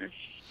never been.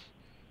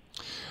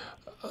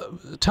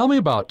 Tell me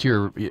about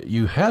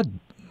you had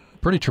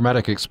pretty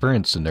traumatic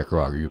experience in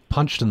Nicaragua. You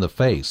punched in the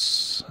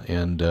face,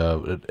 and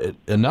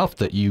enough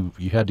that you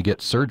had to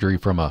get surgery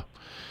from a,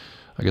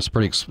 I guess,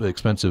 pretty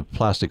expensive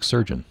plastic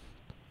surgeon.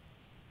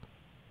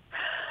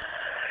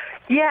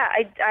 Yeah,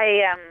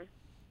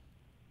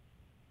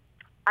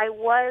 I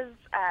was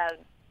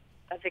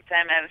a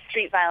victim of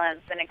street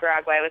violence in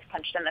Nicaragua. I was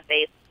punched in the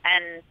face,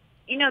 and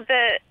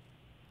the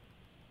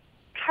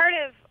part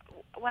of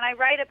when I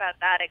write about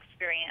that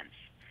experience,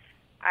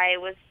 I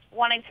was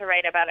wanting to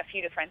write about a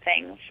few different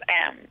things.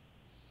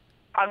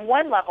 On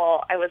one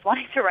level, I was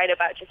wanting to write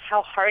about just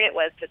how hard it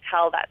was to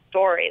tell that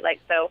story.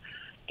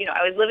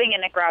 I was living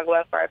in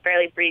Nicaragua for a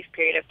fairly brief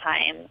period of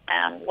time.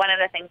 One of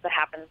the things that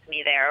happened to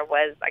me there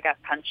was I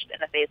got punched in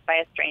the face by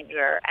a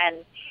stranger.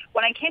 And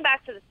when I came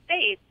back to the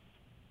States,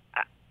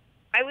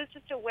 I was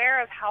just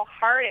aware of how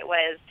hard it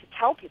was to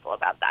tell people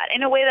about that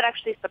in a way that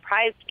actually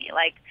surprised me.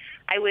 Like,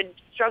 I would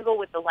struggle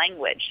with the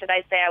language. Should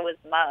I say I was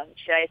mugged?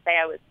 Should I say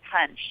I was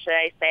punched? Should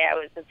I say I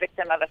was a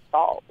victim of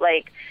assault?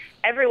 Like,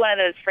 every one of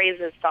those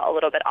phrases felt a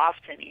little bit off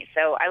to me.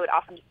 So I would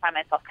often just find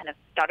myself kind of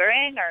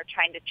stuttering or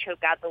trying to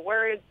choke out the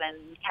words and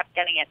kept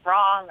getting it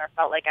wrong, or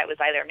felt like I was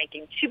either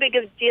making too big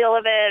a deal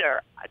of it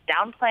or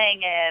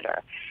downplaying it.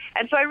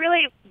 And so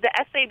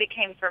the essay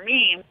became for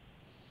me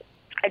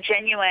a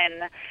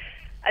genuine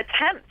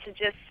attempt to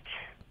just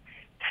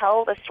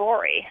tell the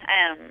story.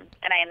 And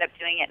I ended up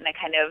doing it in a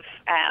kind of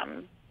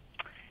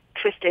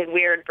twisted,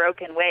 weird,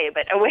 broken way,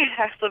 but a way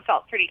that also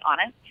felt pretty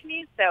honest to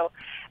me. So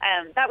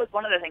that was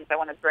one of the things I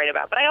wanted to write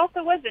about. But I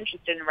also was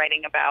interested in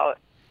writing about,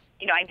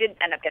 I did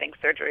end up getting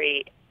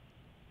surgery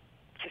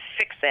to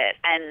fix it.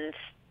 And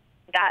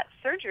that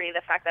surgery,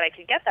 the fact that I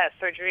could get that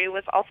surgery,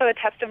 was also a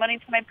testimony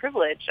to my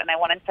privilege. And I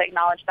wanted to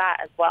acknowledge that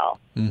as well.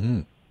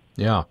 Mm-hmm.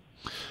 Yeah.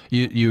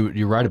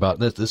 You write about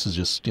this. This is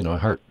just,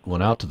 heart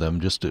went out to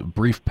them. Just a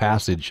brief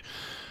passage.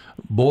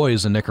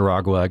 Boys in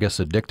Nicaragua, I guess,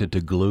 addicted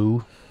to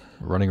glue,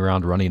 running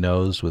around runny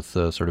nose with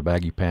sort of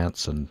baggy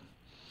pants, and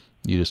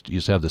you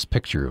just have this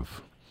picture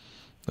of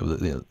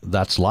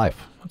that's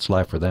life. It's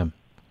life for them.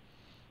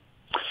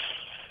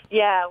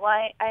 Yeah,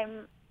 well,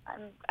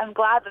 I'm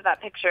glad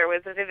that picture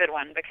was a vivid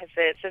one, because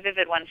it's a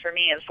vivid one for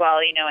me as well.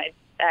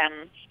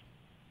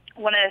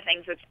 One of the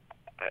things that's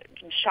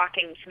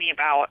shocking to me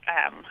about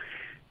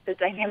the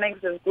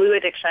dynamics of glue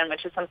addiction,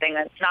 which is something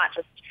that's not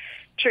just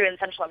true in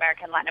Central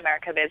America and Latin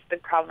America, but it's a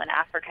big problem in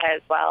Africa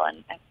as well,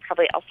 and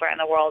probably elsewhere in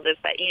the world, is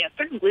that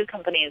certain glue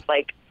companies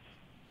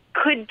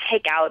could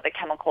take out the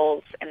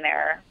chemicals in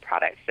their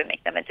products that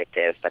make them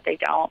addictive, but they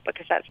don't,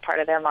 because that's part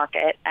of their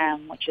market,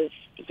 which is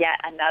yet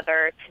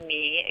another, to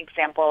me,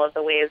 example of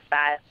the ways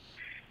that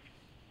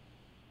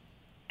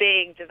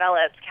big,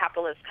 developed,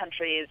 capitalist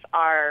countries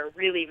are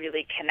really,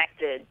 really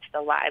connected to the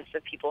lives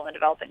of people in the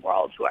developing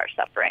world who are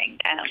suffering.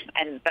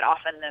 But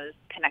often those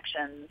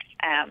connections,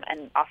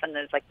 and often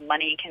those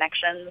money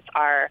connections,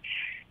 are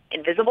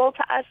invisible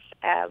to us,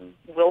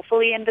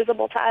 willfully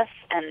invisible to us.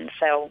 And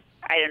so,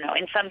 I don't know,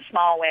 in some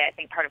small way, I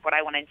think part of what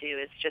I want to do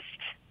is just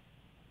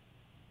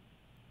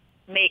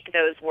make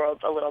those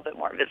worlds a little bit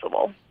more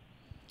visible.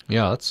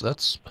 Yeah,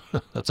 that's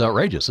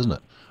outrageous, isn't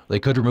it? They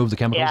could remove the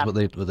chemicals, yeah.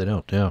 but they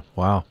don't. Yeah,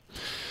 wow.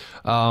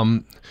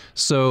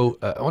 So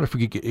I wonder if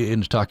we could get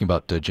into talking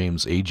about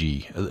James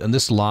Agee. In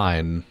this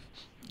line,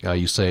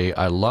 you say,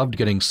 "I loved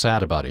getting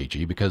sad about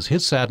Agee because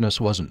his sadness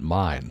wasn't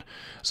mine."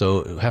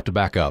 So I have to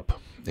back up.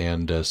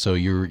 And so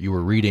you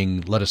were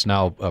reading "Let Us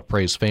Now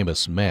Praise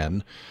Famous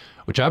Men,"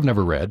 which I've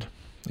never read.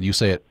 And you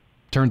say it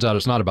turns out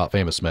it's not about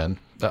famous men.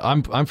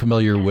 I'm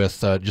familiar with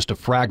just a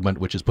fragment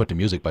which is put to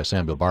music by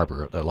Samuel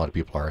Barber. A lot of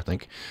people are, I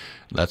think.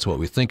 That's what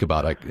we think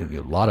about. A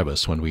lot of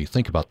us, when we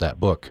think about that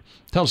book.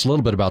 Tell us a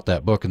little bit about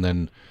that book, and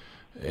then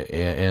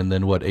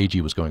what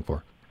Agee was going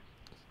for.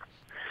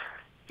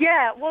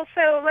 Yeah, well,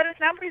 so "Let Us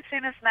Now Praise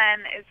Famous Men"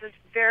 is this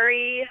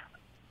very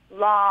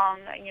long,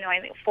 I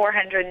think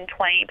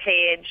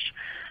 420-page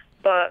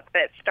book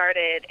that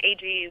started.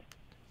 Agee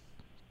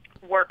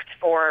worked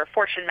for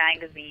Fortune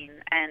magazine,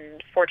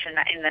 and Fortune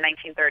in the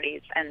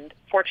 1930s, and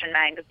Fortune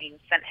magazine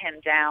sent him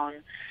down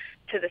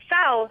to the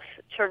South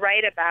to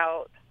write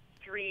about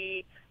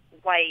 3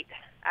 white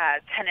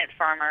tenant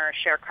farmer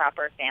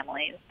sharecropper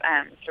families,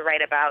 to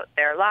write about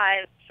their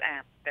lives,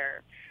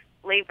 their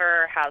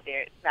labor, how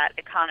that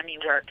economy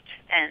worked.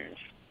 And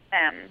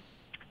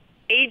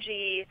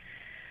Agee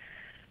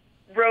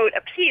wrote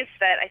a piece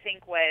that I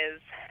think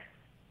was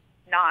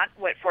not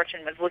what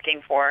Fortune was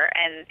looking for,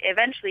 and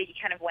eventually he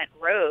kind of went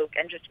rogue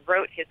and just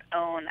wrote his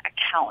own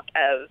account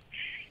of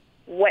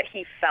what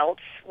he felt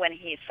when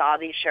he saw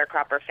these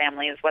sharecropper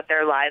families, what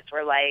their lives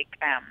were like,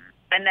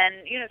 and then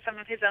some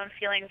of his own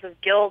feelings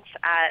of guilt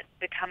at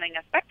becoming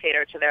a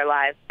spectator to their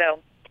lives. So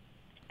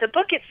the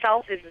book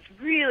itself is this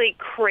really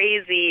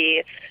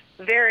crazy,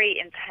 very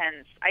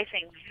intense, I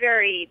think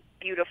very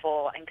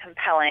beautiful and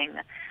compelling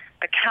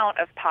account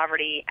of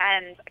poverty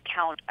and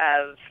account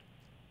of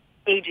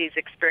Agee's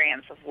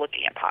experience of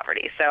looking at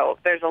poverty. So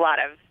there's a lot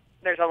of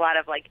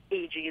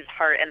Agee's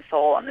heart and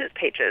soul on those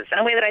pages in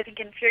a way that I think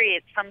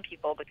infuriates some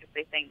people, because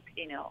they think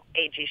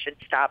Agee should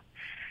stop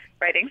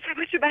writing so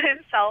much about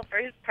himself, or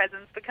his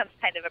presence becomes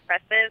kind of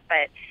oppressive.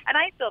 And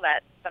I feel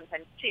that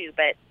sometimes too,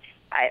 but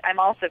I'm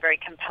also very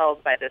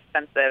compelled by this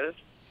sense of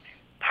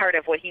part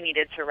of what he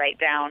needed to write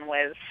down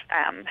was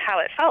how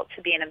it felt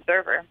to be an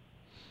observer.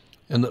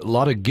 And a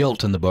lot of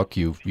guilt in the book,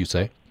 you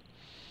say?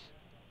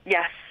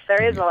 Yes,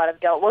 there is a lot of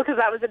guilt. Well, because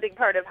that was a big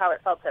part of how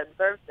it felt to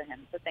observe to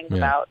him, to think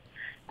about,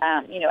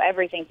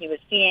 everything he was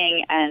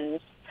seeing, and,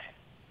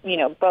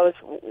 both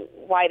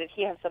why did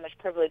he have so much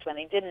privilege when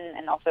they didn't,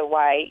 and also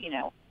why,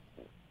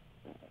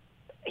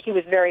 he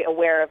was very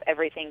aware of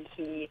everything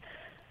he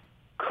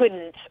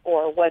couldn't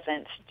or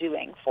wasn't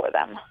doing for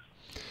them.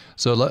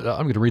 So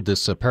I'm going to read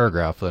this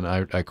paragraph, and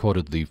I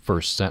quoted the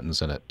first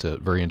sentence in it.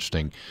 Very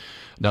interesting.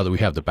 Now that we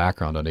have the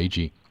background on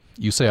A.G.,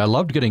 you say, I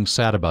loved getting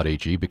sad about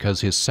A.G.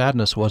 because his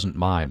sadness wasn't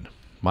mine.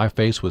 My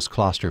face was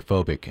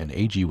claustrophobic, and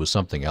A.G. was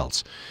something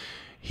else.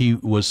 He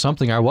was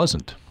something I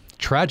wasn't.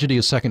 Tragedy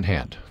is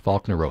secondhand.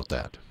 Faulkner wrote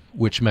that,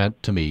 which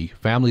meant to me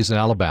families in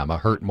Alabama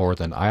hurt more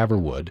than I ever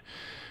would,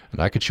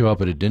 and I could show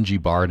up at a dingy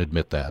bar and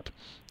admit that.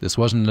 This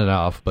wasn't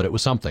enough, but it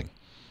was something.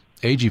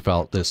 A.G.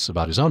 felt this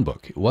about his own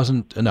book. It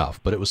wasn't enough,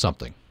 but it was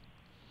something.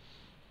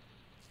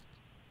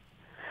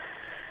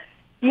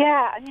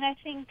 Yeah, I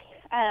think,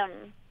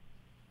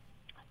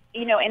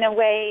 in a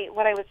way,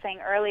 what I was saying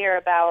earlier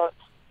about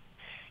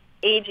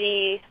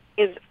A.G.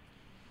 is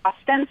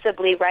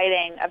ostensibly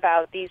writing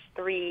about these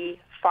three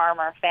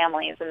farmer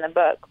families in the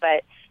book,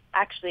 but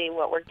actually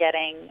what we're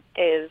getting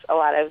is a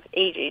lot of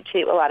A.G.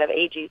 too, a lot of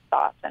A.G.'s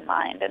thoughts and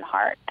mind and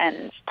heart.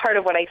 And part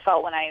of what I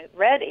felt when I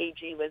read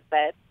A.G. was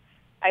that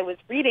I was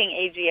reading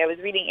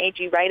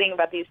A.G. writing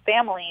about these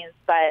families,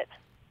 but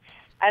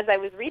as I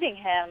was reading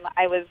him,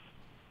 I was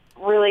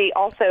really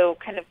also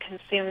kind of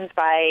consumed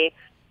by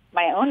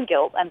my own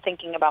guilt and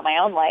thinking about my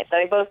own life.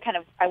 That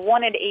I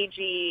wanted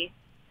A.G.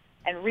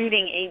 and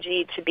reading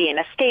A.G. to be an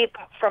escape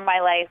from my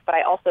life, but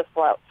I also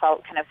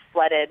felt kind of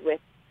flooded with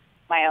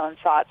my own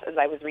thoughts as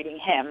I was reading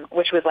him,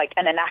 which was like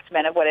an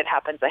enactment of what had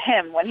happened to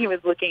him when he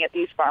was looking at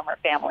these farmer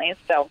families.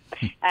 So,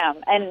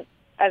 and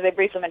as I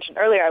briefly mentioned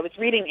earlier, I was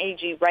reading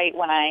A.G. right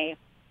when I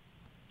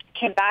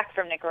came back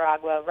from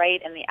Nicaragua,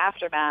 right in the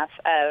aftermath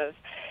of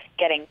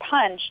getting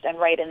punched, and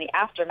right in the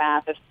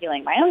aftermath of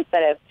feeling my own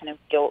set of kind of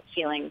guilt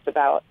feelings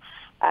about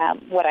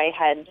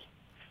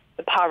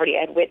the poverty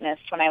I'd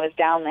witnessed when I was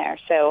down there.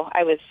 So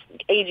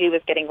A.G.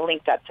 was getting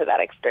linked up to that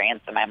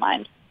experience in my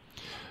mind.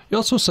 You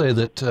also say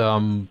that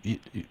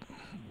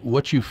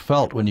what you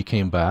felt when you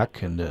came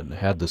back and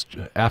had this,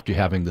 after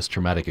having this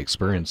traumatic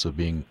experience of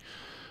being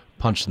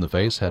punched in the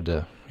face, had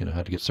to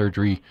get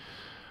surgery.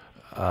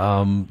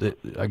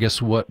 I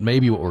guess what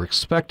we're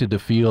expected to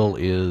feel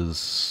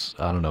is,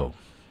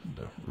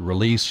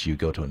 release. You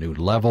go to a new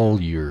level.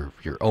 You're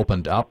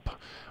opened up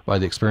by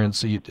the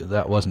experience.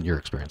 That wasn't your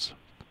experience.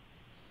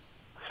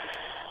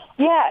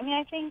 Yeah,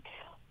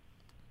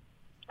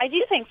 I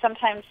do think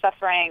sometimes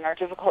suffering or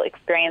difficult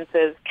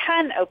experiences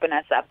can open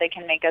us up. They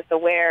can make us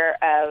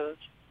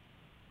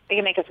they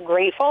can make us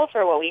grateful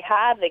for what we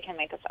have. They can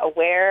make us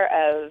aware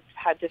of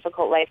how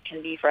difficult life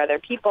can be for other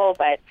people.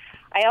 But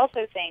I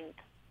also think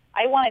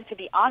I wanted to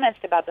be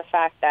honest about the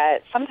fact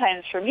that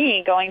sometimes for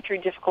me, going through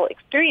difficult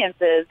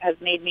experiences has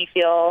made me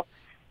feel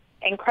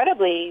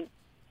incredibly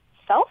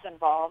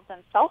self-involved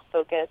and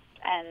self-focused,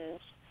 and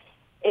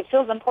it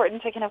feels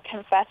important to kind of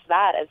confess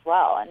that as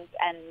well, and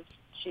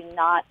to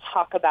not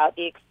talk about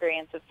the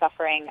experience of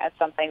suffering as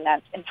something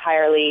that's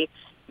entirely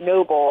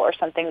noble or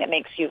something that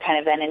makes you kind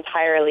of then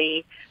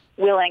entirely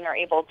willing or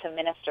able to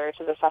minister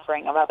to the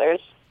suffering of others.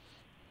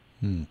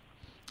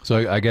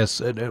 So I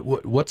guess,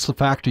 what's the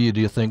factor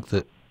do you think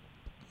that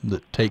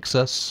takes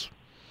us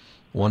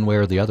one way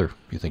or the other?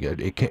 You think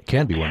it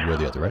can be one way or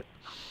the other, right?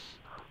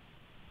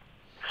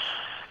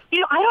 I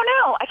don't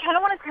know. I kind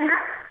of want to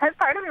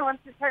part of me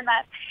wants to turn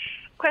that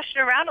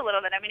question around a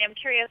little bit. I'm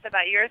curious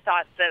about your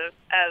thoughts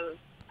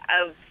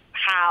of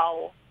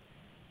how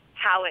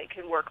it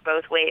could work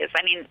both ways.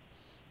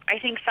 I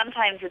think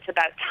sometimes it's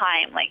about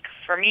time. Like,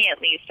 for me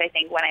at least, I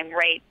think when I'm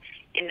right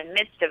in the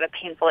midst of a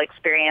painful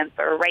experience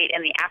or right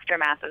in the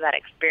aftermath of that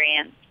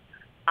experience,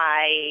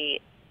 I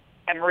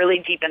am really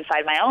deep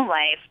inside my own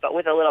life, but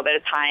with a little bit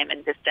of time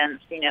and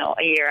distance,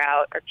 a year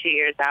out or 2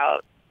 years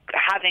out,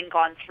 having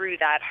gone through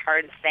that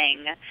hard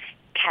thing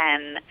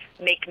can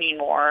make me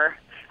more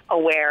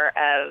aware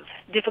of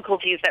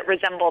difficulties that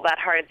resemble that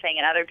hard thing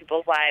in other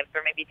people's lives,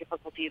 or maybe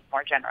difficulties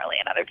more generally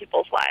in other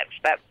people's lives.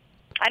 But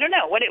I don't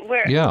know.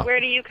 Where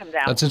do you come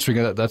down? That's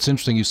interesting. That's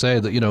interesting you say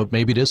that,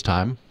 maybe it is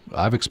time.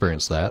 I've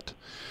experienced that.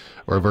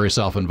 Or very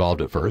self-involved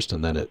at first,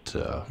 and then it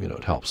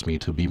helps me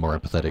to be more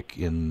empathetic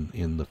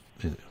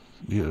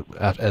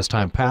as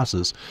time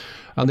passes.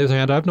 On the other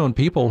hand, I've known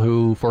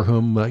people for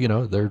whom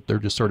they're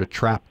just sort of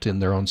trapped in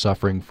their own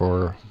suffering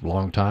for a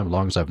long time, as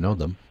long as I've known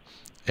them,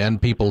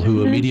 and people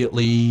who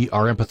immediately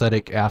are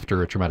empathetic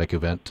after a traumatic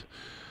event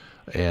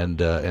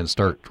and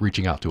start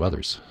reaching out to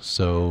others.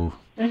 So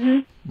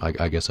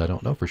I guess I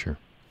don't know for sure.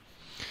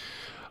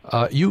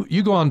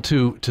 You go on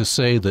to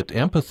say that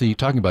empathy,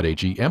 talking about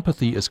AG,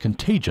 empathy is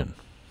contagion.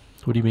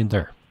 What do you mean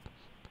there?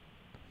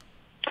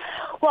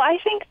 Well, I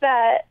think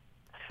that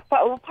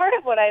part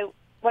of what I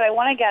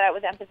want to get at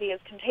with empathy is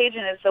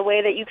contagion is the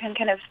way that you can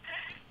kind of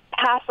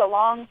pass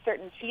along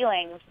certain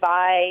feelings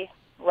by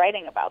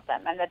writing about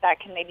them, and that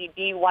can maybe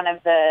be one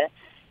of the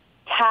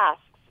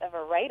tasks of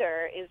a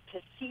writer is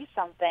to see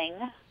something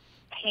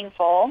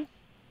painful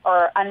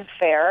or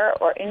unfair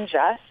or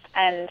unjust,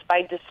 and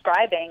by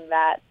describing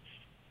that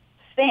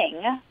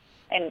thing,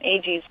 in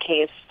A.G.'s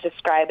case,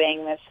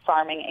 describing this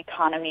farming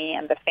economy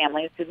and the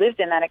families who lived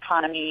in that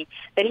economy,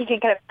 that he can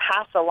kind of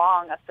pass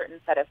along a certain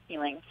set of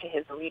feelings to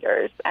his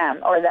readers,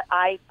 or that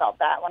I felt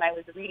that when I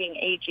was reading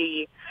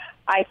A.G.,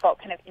 I felt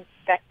kind of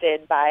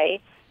infected by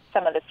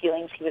some of the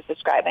feelings he was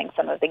describing,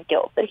 some of the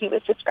guilt that he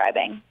was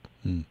describing.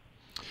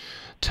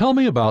 Tell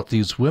me about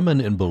these women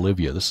in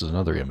Bolivia. This is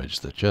another image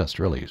that just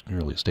really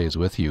stays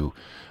with you.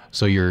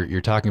 So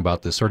you're talking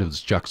about this sort of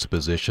this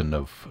juxtaposition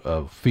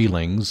of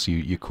feelings.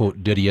 You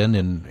quote Didion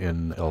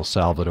in El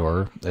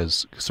Salvador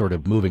as sort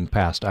of moving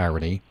past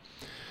irony.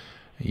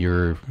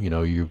 You're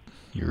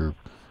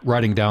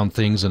writing down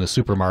things in a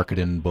supermarket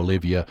in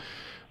Bolivia.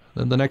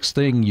 Then the next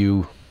thing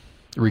you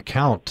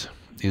recount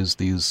is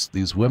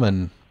these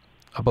women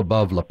up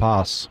above La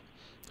Paz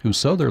who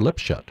sew their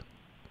lips shut.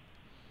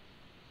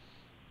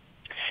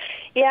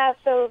 Yeah,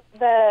 so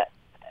that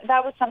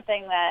was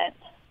something that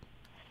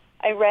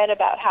I read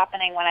about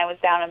happening when I was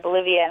down in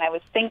Bolivia, and I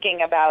was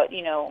thinking about,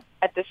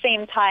 at the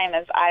same time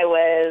as I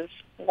was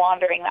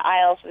wandering the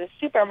aisles of the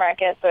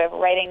supermarket, sort of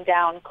writing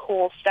down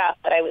cool stuff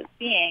that I was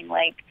seeing,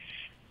 like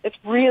it's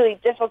really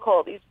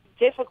difficult, these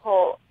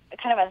difficult,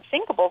 kind of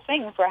unthinkable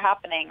things were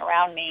happening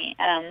around me.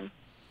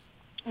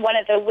 One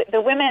of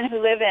the women who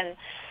live in,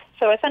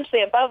 so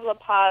essentially above La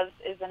Paz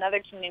is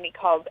another community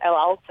called El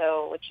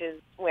Alto, which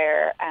is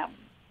where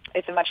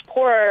it's a much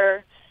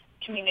poorer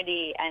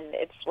community, and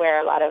it's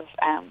where a lot of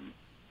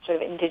sort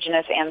of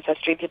indigenous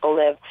ancestry people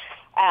live.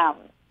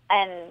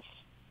 And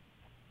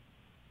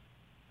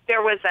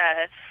there was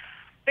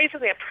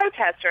basically a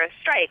protest or a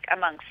strike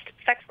amongst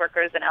sex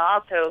workers in El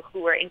Alto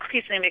who were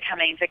increasingly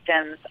becoming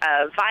victims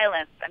of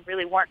violence and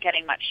really weren't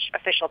getting much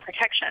official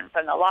protection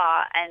from the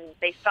law, and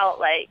they felt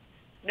like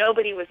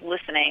nobody was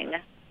listening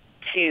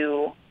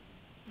to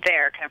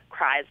their kind of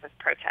cries of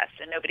protest,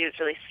 and nobody was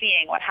really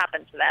seeing what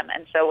happened to them.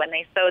 And so when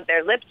they sewed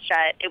their lips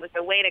shut, it was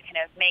a way to kind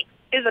of make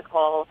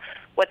physical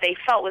what they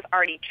felt was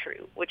already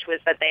true, which was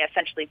that they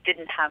essentially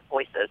didn't have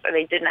voices, or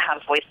they didn't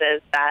have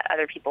voices that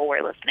other people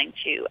were listening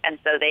to. And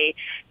so they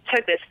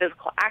took this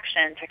physical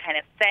action to kind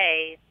of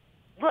say,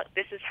 look,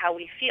 this is how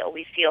we feel.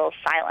 We feel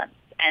silence.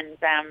 And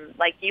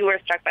like you were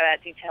struck by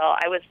that detail,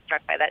 I was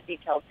struck by that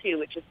detail too,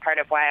 which is part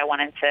of why I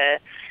wanted to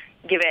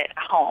give it a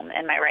home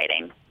in my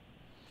writing.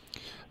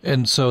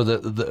 And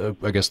so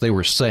I guess they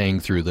were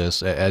saying through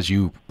this, as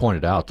you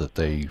pointed out, that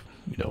they,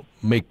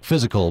 make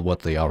physical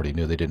what they already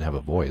knew. They didn't have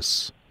a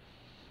voice.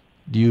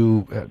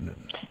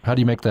 How do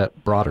you make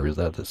that broader? Is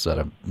that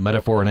a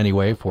metaphor in any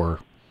way for,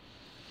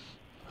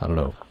 I don't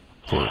know,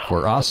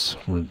 for us,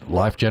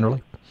 life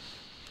generally?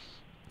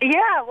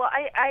 Yeah, well,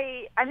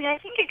 I mean, I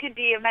think it could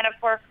be a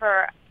metaphor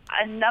for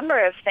a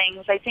number of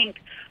things. I think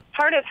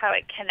part of how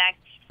it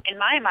connects, in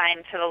my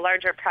mind, to the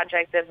larger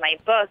project of my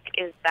book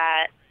is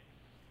that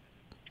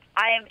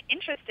I am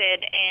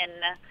interested in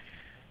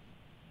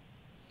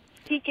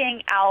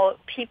seeking out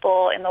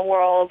people in the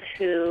world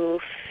who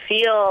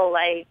feel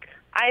like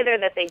either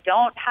that they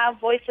don't have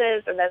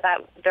voices or that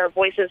their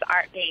voices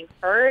aren't being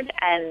heard,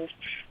 and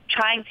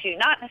trying to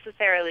not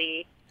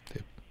necessarily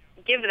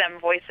give them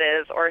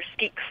voices or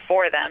speak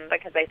for them,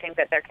 because I think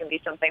that there can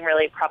be something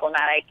really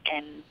problematic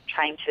in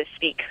trying to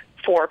speak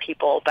for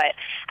people, but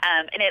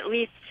and at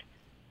least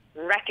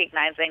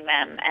recognizing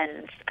them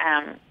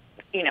and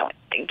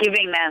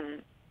giving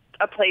them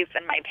a place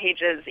in my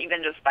pages,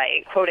 even just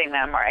by quoting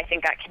them, or I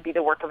think that can be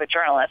the work of a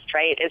journalist,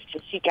 right, is to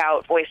seek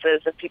out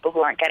voices of people who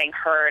aren't getting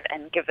heard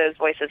and give those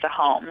voices a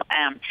home.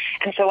 And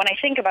so when I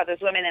think about those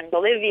women in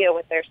Bolivia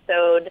with their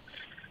sewed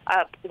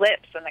up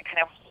lips and the kind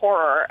of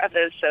horror of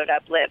those sewed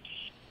up lips,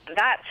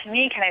 that to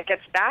me kind of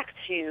gets back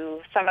to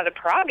some of the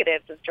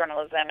prerogatives of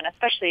journalism, and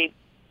especially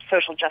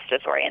social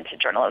justice oriented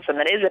journalism,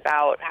 that is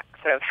about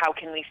sort of how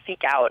can we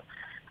seek out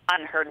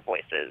unheard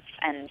voices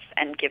and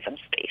give them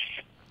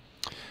space.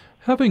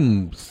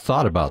 Having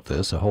thought about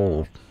this, a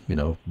whole,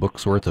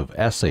 book's worth of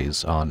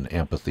essays on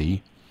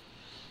empathy,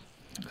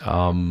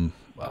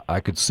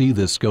 I could see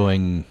this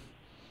going,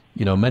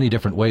 many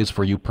different ways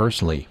for you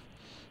personally.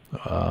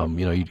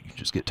 You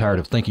just get tired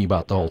of thinking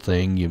about the whole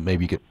thing. You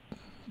maybe get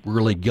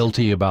really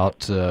guilty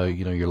about,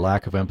 your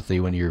lack of empathy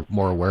when you're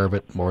more aware of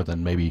it, more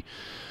than maybe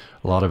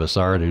a lot of us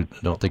are who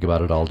don't think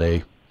about it all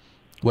day.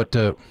 What's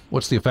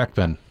the effect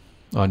been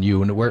on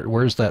you, and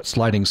where's that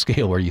sliding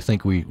scale where you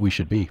think we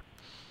should be?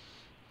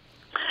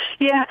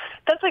 Yeah,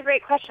 that's a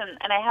great question,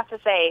 and I have to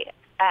say,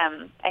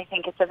 I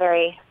think it's a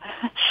very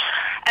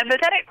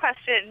empathetic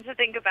question to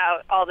think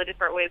about all the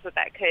different ways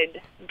that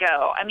could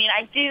go. I mean,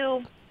 I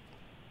do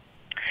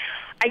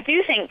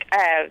think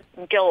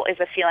guilt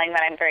is a feeling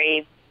that I'm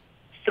very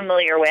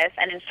familiar with,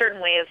 and in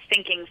certain ways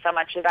thinking so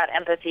much about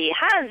empathy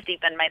has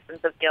deepened my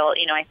sense of guilt.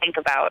 I think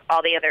about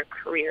all the other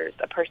careers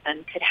a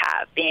person could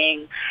have,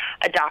 being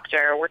a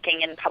doctor,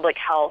 working in public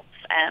health,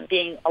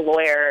 being a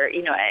lawyer,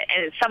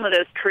 and some of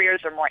those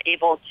careers are more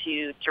able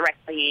to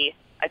directly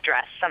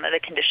address some of the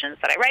conditions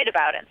that I write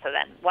about. And so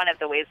then one of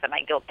the ways that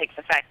my guilt takes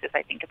effect is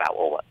I think about,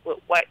 well,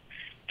 what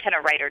can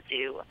a writer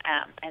do?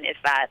 And is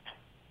that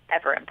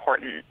ever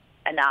important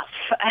enough?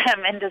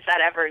 And does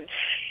that ever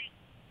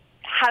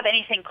have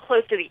anything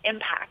close to the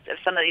impact of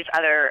some of these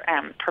other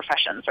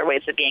professions or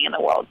ways of being in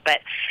the world? But,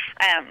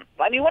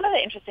 one of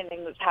the interesting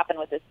things that's happened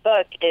with this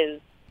book is,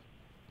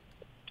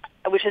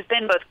 which has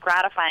been both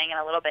gratifying and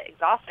a little bit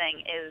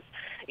exhausting, is,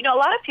 a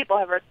lot of people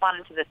have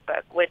responded to this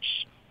book,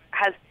 which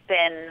has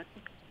been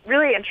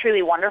really and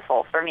truly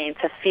wonderful for me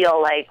to feel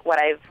like what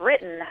I've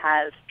written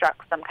has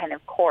struck some kind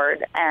of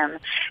chord.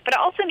 But it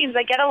also means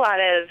I get a lot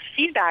of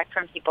feedback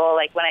from people,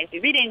 like when I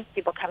do readings,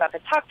 people come up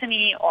and talk to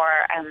me, or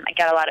I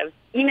get a lot of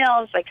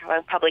emails, like I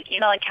have a public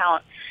email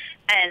account,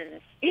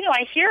 and,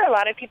 I hear a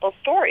lot of people's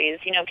stories.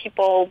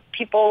 People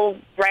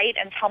write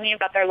and tell me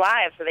about their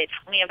lives, or they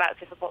tell me about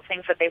difficult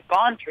things that they've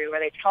gone through, or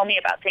they tell me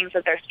about things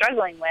that they're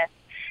struggling with,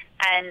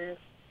 and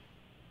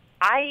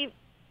I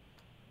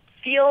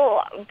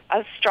feel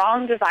a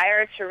strong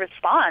desire to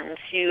respond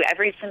to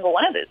every single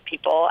one of those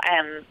people.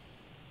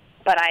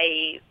 But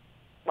I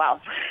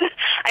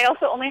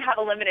also only have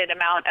a limited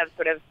amount of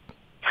sort of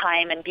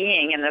time and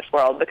being in this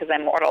world because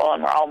I'm mortal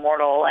and we're all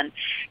mortal. And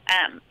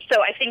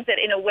so I think that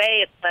in a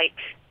way it's like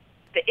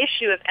the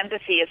issue of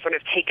empathy has sort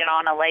of taken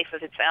on a life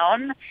of its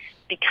own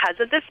because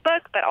of this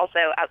book, but also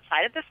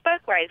outside of this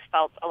book where I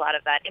felt a lot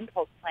of that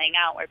impulse playing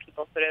out, where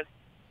people sort of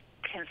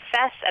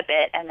confess a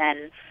bit and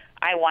then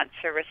I want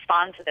to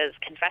respond to those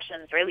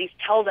confessions, or at least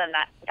tell them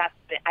that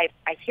I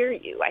hear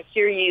you,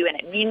 and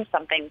it means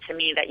something to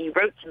me that you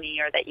wrote to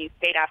me or that you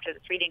stayed after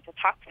this reading to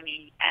talk to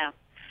me.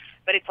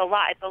 But it's a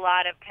lot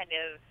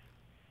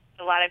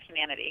of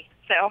humanity.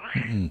 So.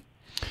 Mm-hmm.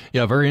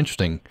 Yeah, very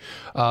interesting.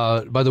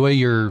 By the way,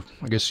 you're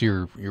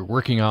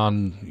working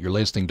on your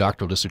latest thing,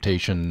 doctoral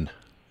dissertation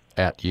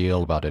at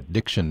Yale about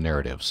addiction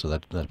narratives. So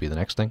that'd be the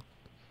next thing.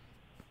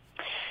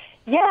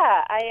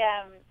 Yeah,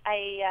 I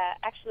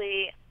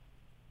actually.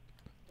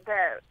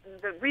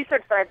 The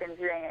research that I've been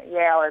doing at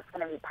Yale is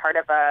going to be part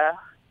of a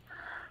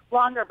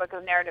longer book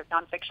of narrative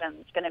nonfiction.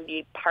 It's going to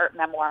be part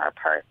memoir,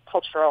 part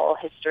cultural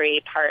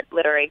history, part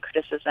literary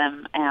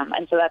criticism,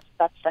 and so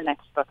that's the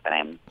next book that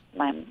I'm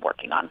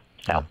working on.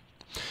 So.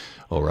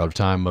 Well, we're out of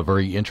time.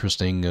 Very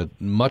interesting.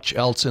 Much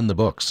else in the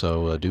book,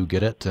 so do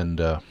get it, and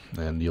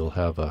you'll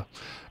have a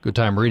good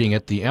time reading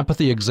it. The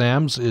Empathy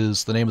Exams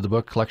is the name of the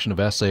book, collection of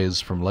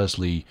essays from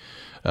Leslie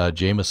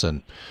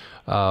Jamison.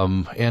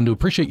 And we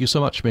appreciate you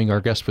so much being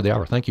our guest for the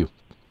hour. Thank you.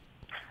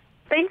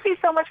 Thank you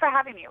so much for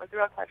having me. It was a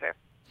real pleasure.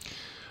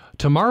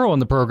 Tomorrow on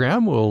the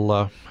program, we'll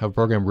have a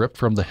program ripped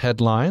from the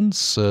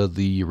headlines.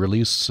 The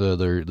release,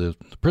 the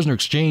prisoner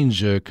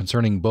exchange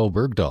concerning Bo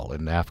Bergdahl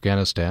in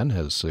Afghanistan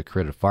has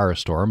created a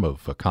firestorm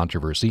of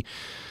controversy.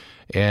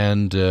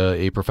 And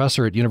a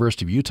professor at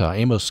University of Utah,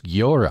 Amos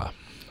Giora,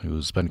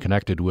 who's been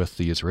connected with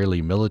the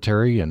Israeli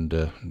military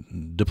and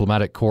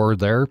diplomatic corps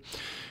there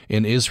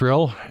in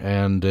Israel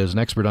and is an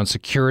expert on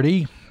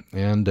security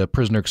and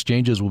prisoner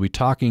exchanges, will be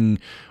talking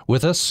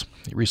with us.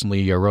 He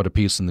recently wrote a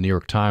piece in the New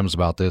York Times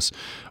about this.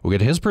 We'll get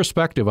his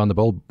perspective on the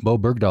Bo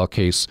Bergdahl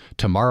case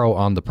tomorrow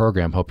on the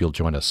program. Hope you'll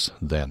join us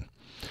then.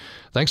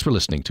 Thanks for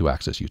listening to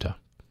Access Utah.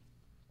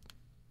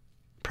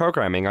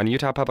 Programming on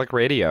Utah Public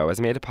Radio is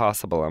made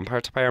possible in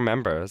part by our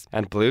members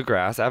and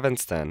Bluegrass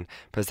Evanston,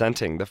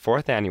 presenting the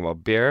 4th annual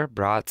Beer,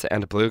 Brats,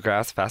 and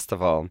Bluegrass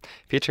Festival,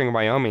 featuring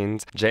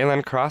Wyoming's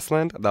Jalen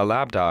Crossland, the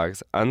Lab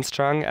Dogs,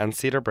 Unstrung, and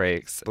Cedar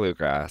Breaks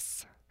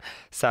Bluegrass.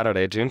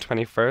 Saturday, June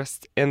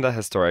 21st, in the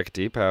Historic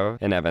Depot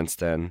in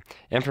Evanston.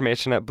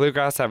 Information at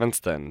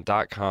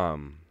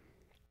bluegrassevanston.com.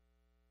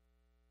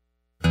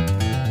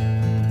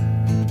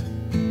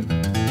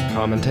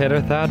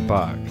 Commentator Thad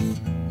Box.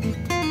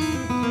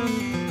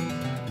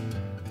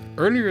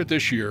 Earlier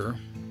this year,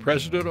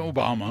 President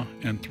Obama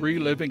and 3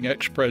 living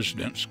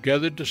ex-presidents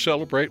gathered to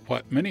celebrate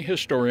what many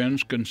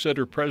historians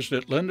consider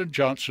President Lyndon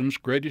Johnson's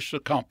greatest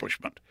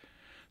accomplishment,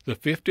 the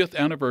 50th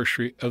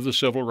anniversary of the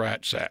Civil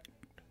Rights Act.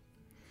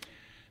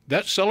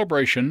 That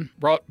celebration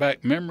brought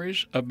back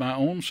memories of my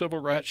own civil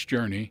rights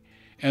journey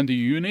and the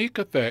unique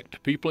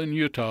effect people in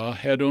Utah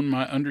had on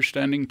my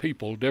understanding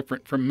people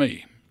different from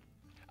me.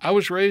 I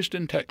was raised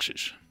in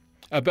Texas.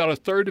 About a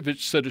third of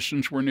its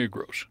citizens were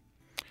Negroes.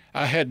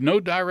 I had no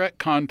direct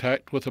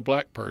contact with a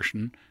black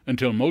person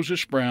until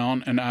Moses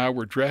Brown and I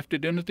were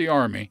drafted into the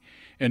Army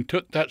and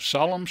took that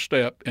solemn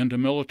step into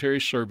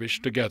military service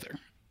together.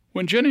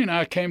 When Jenny and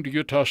I came to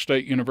Utah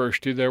State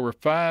University, there were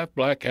 5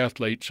 black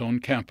athletes on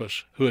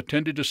campus who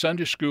attended a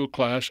Sunday school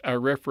class I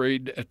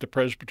refereed at the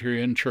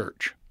Presbyterian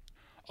Church.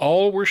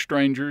 All were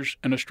strangers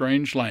in a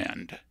strange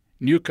land,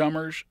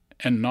 newcomers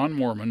and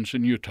non-Mormons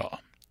in Utah.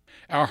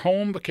 Our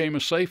home became a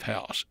safe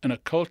house in a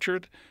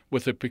culture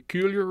with a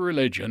peculiar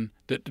religion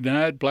that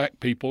denied black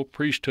people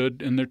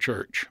priesthood in their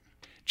church.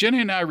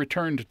 Jenny and I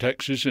returned to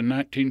Texas in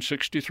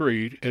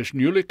 1963 as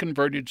newly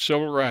converted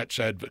civil rights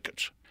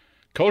advocates.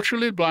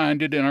 Culturally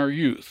blinded in our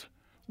youth,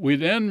 we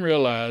then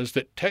realized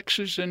that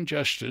Texas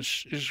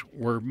injustices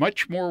were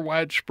much more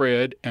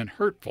widespread and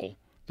hurtful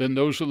than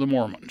those of the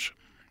Mormons.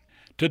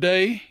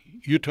 Today,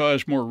 Utah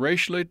is more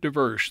racially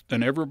diverse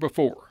than ever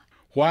before.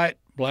 White,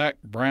 black,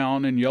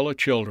 brown, and yellow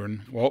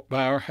children walk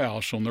by our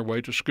house on their way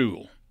to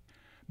school.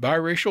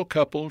 Biracial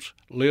couples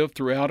live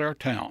throughout our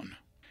town.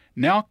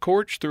 Now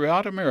courts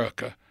throughout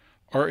America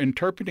are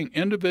interpreting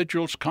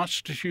individuals'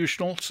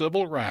 constitutional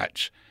civil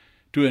rights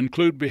to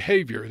include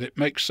behavior that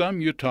makes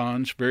some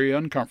Utahns very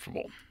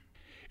uncomfortable.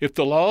 If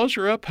the laws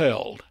are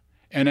upheld,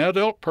 an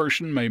adult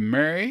person may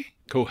marry,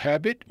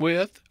 cohabit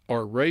with,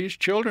 or raise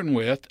children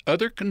with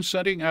other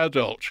consenting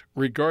adults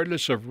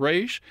regardless of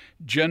race,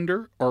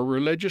 gender, or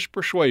religious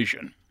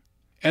persuasion.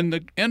 And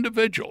the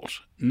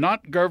individuals,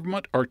 not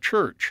government or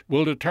church,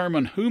 will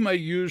determine who may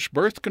use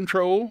birth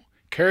control,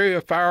 carry a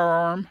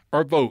firearm,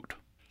 or vote.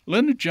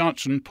 Lyndon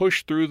Johnson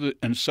pushed through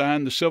and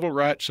signed the Civil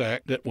Rights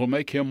Act that will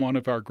make him one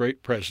of our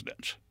great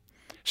presidents.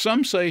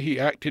 Some say he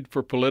acted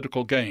for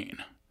political gain.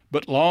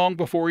 But long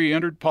before he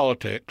entered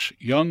politics,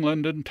 young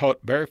Lyndon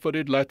taught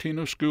barefooted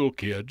Latino school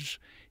kids.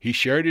 He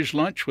shared his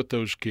lunch with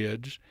those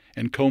kids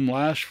and combed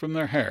lice from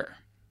their hair.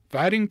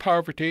 Fighting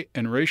poverty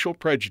and racial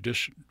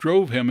prejudice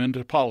drove him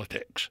into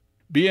politics.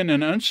 Being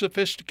an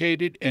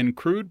unsophisticated and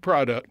crude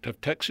product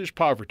of Texas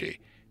poverty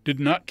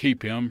did not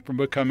keep him from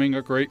becoming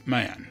a great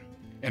man.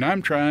 And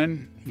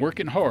I'm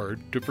working hard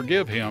to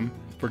forgive him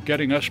for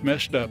getting us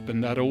messed up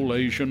in that old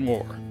Asian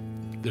war.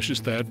 This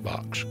is Thad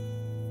Box.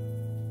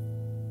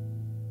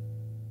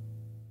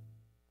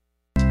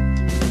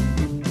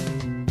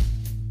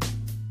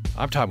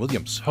 I'm Tom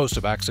Williams, host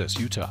of Access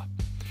Utah.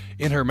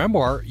 In her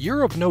memoir,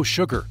 Year of No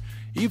Sugar,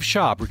 Eve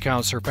Schaub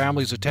recounts her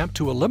family's attempt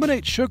to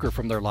eliminate sugar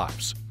from their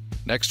lives.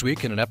 Next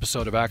week, in an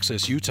episode of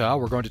Access Utah,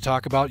 we're going to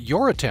talk about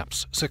your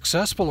attempts,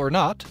 successful or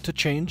not, to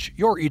change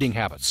your eating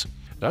habits.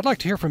 And I'd like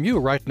to hear from you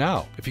right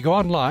now. If you go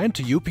online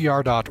to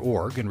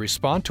upr.org and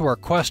respond to our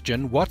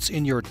question, What's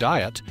in your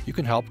diet?, you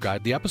can help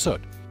guide the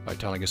episode. By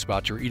telling us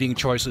about your eating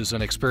choices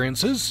and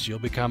experiences, you'll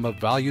become a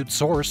valued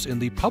source in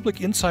the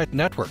Public Insight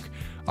Network,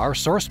 our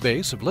source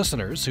base of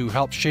listeners who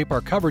help shape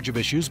our coverage of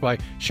issues by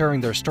sharing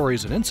their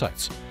stories and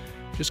insights.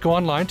 Just go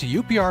online to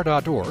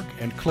upr.org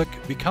and click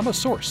Become a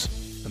Source.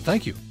 And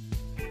thank you.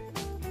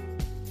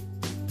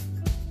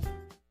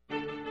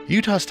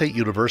 Utah State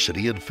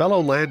University and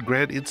fellow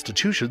land-grant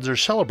institutions are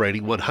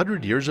celebrating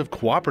 100 years of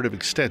cooperative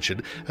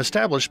extension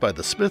established by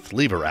the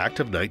Smith-Lever Act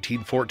of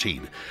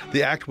 1914.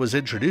 The act was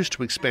introduced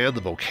to expand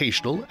the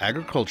vocational,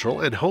 agricultural,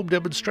 and home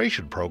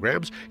demonstration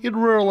programs in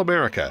rural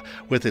America,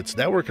 with its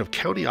network of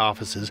county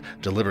offices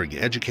delivering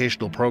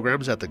educational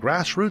programs at the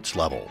grassroots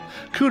level.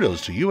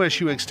 Kudos to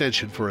USU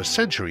Extension for a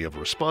century of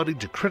responding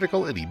to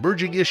critical and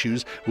emerging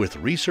issues with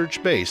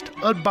research-based,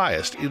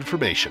 unbiased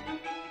information.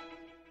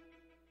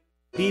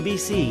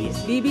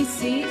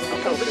 BBC.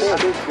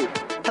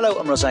 Hello,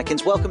 I'm Ross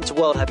Atkins. Welcome to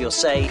World Have Your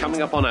Say.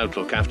 Coming up on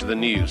Outlook after the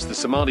news, the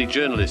Somali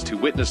journalist who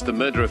witnessed the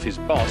murder of his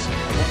boss.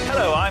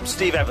 Hello, I'm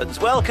Steve Evans.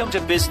 Welcome to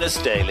Business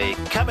Daily.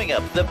 Coming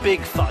up, the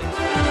big fight.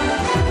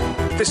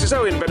 This is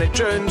Owen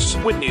Bennett-Jones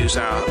with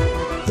NewsHour.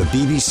 The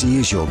BBC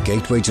is your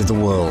gateway to the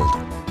world,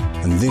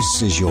 and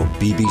this is your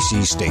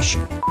BBC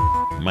station.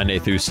 Monday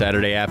through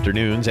Saturday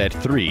afternoons at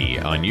 3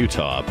 on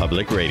Utah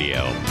Public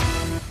Radio.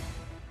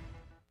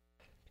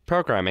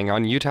 Programming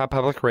on Utah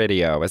Public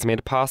Radio is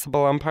made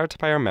possible in part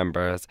by our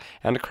members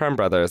and Crumb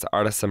Brothers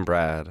Artisan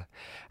Bread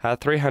at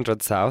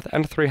 300 South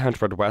and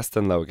 300 West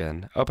in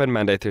Logan, open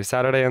Monday through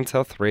Saturday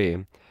until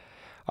 3,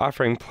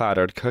 offering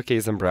plattered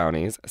cookies and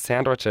brownies,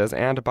 sandwiches,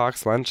 and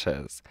box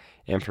lunches.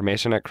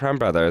 Information at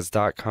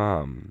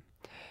crumbbrothers.com.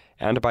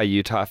 And by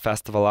Utah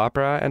Festival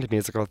Opera and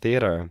Musical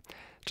Theater,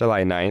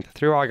 July 9th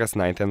through August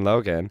 9th in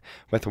Logan,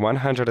 with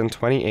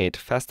 128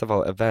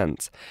 festival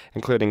events,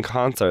 including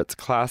concerts,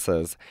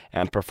 classes,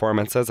 and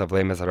performances of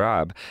Les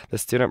Miserables, The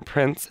Student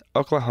Prince,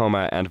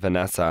 Oklahoma, and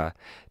Vanessa.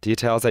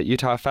 Details at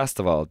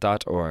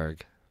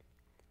utahfestival.org.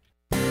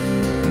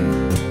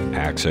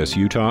 Access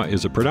Utah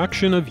is a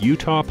production of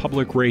Utah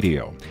Public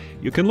Radio.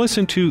 You can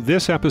listen to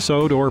this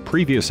episode or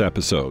previous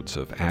episodes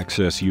of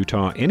Access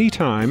Utah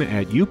anytime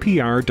at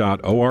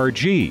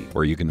upr.org,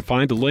 where you can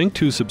find a link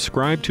to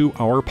subscribe to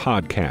our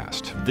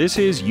podcast. This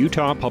is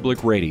Utah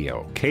Public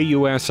Radio,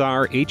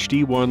 KUSR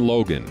HD1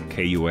 Logan,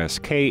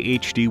 KUSK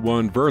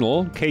HD1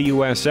 Vernal,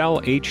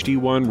 KUSL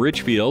HD1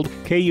 Richfield,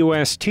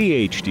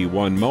 KUST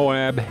HD1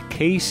 Moab,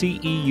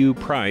 KCEU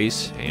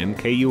Price, and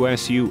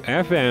KUSU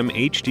FM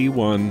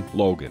HD1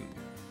 Logan.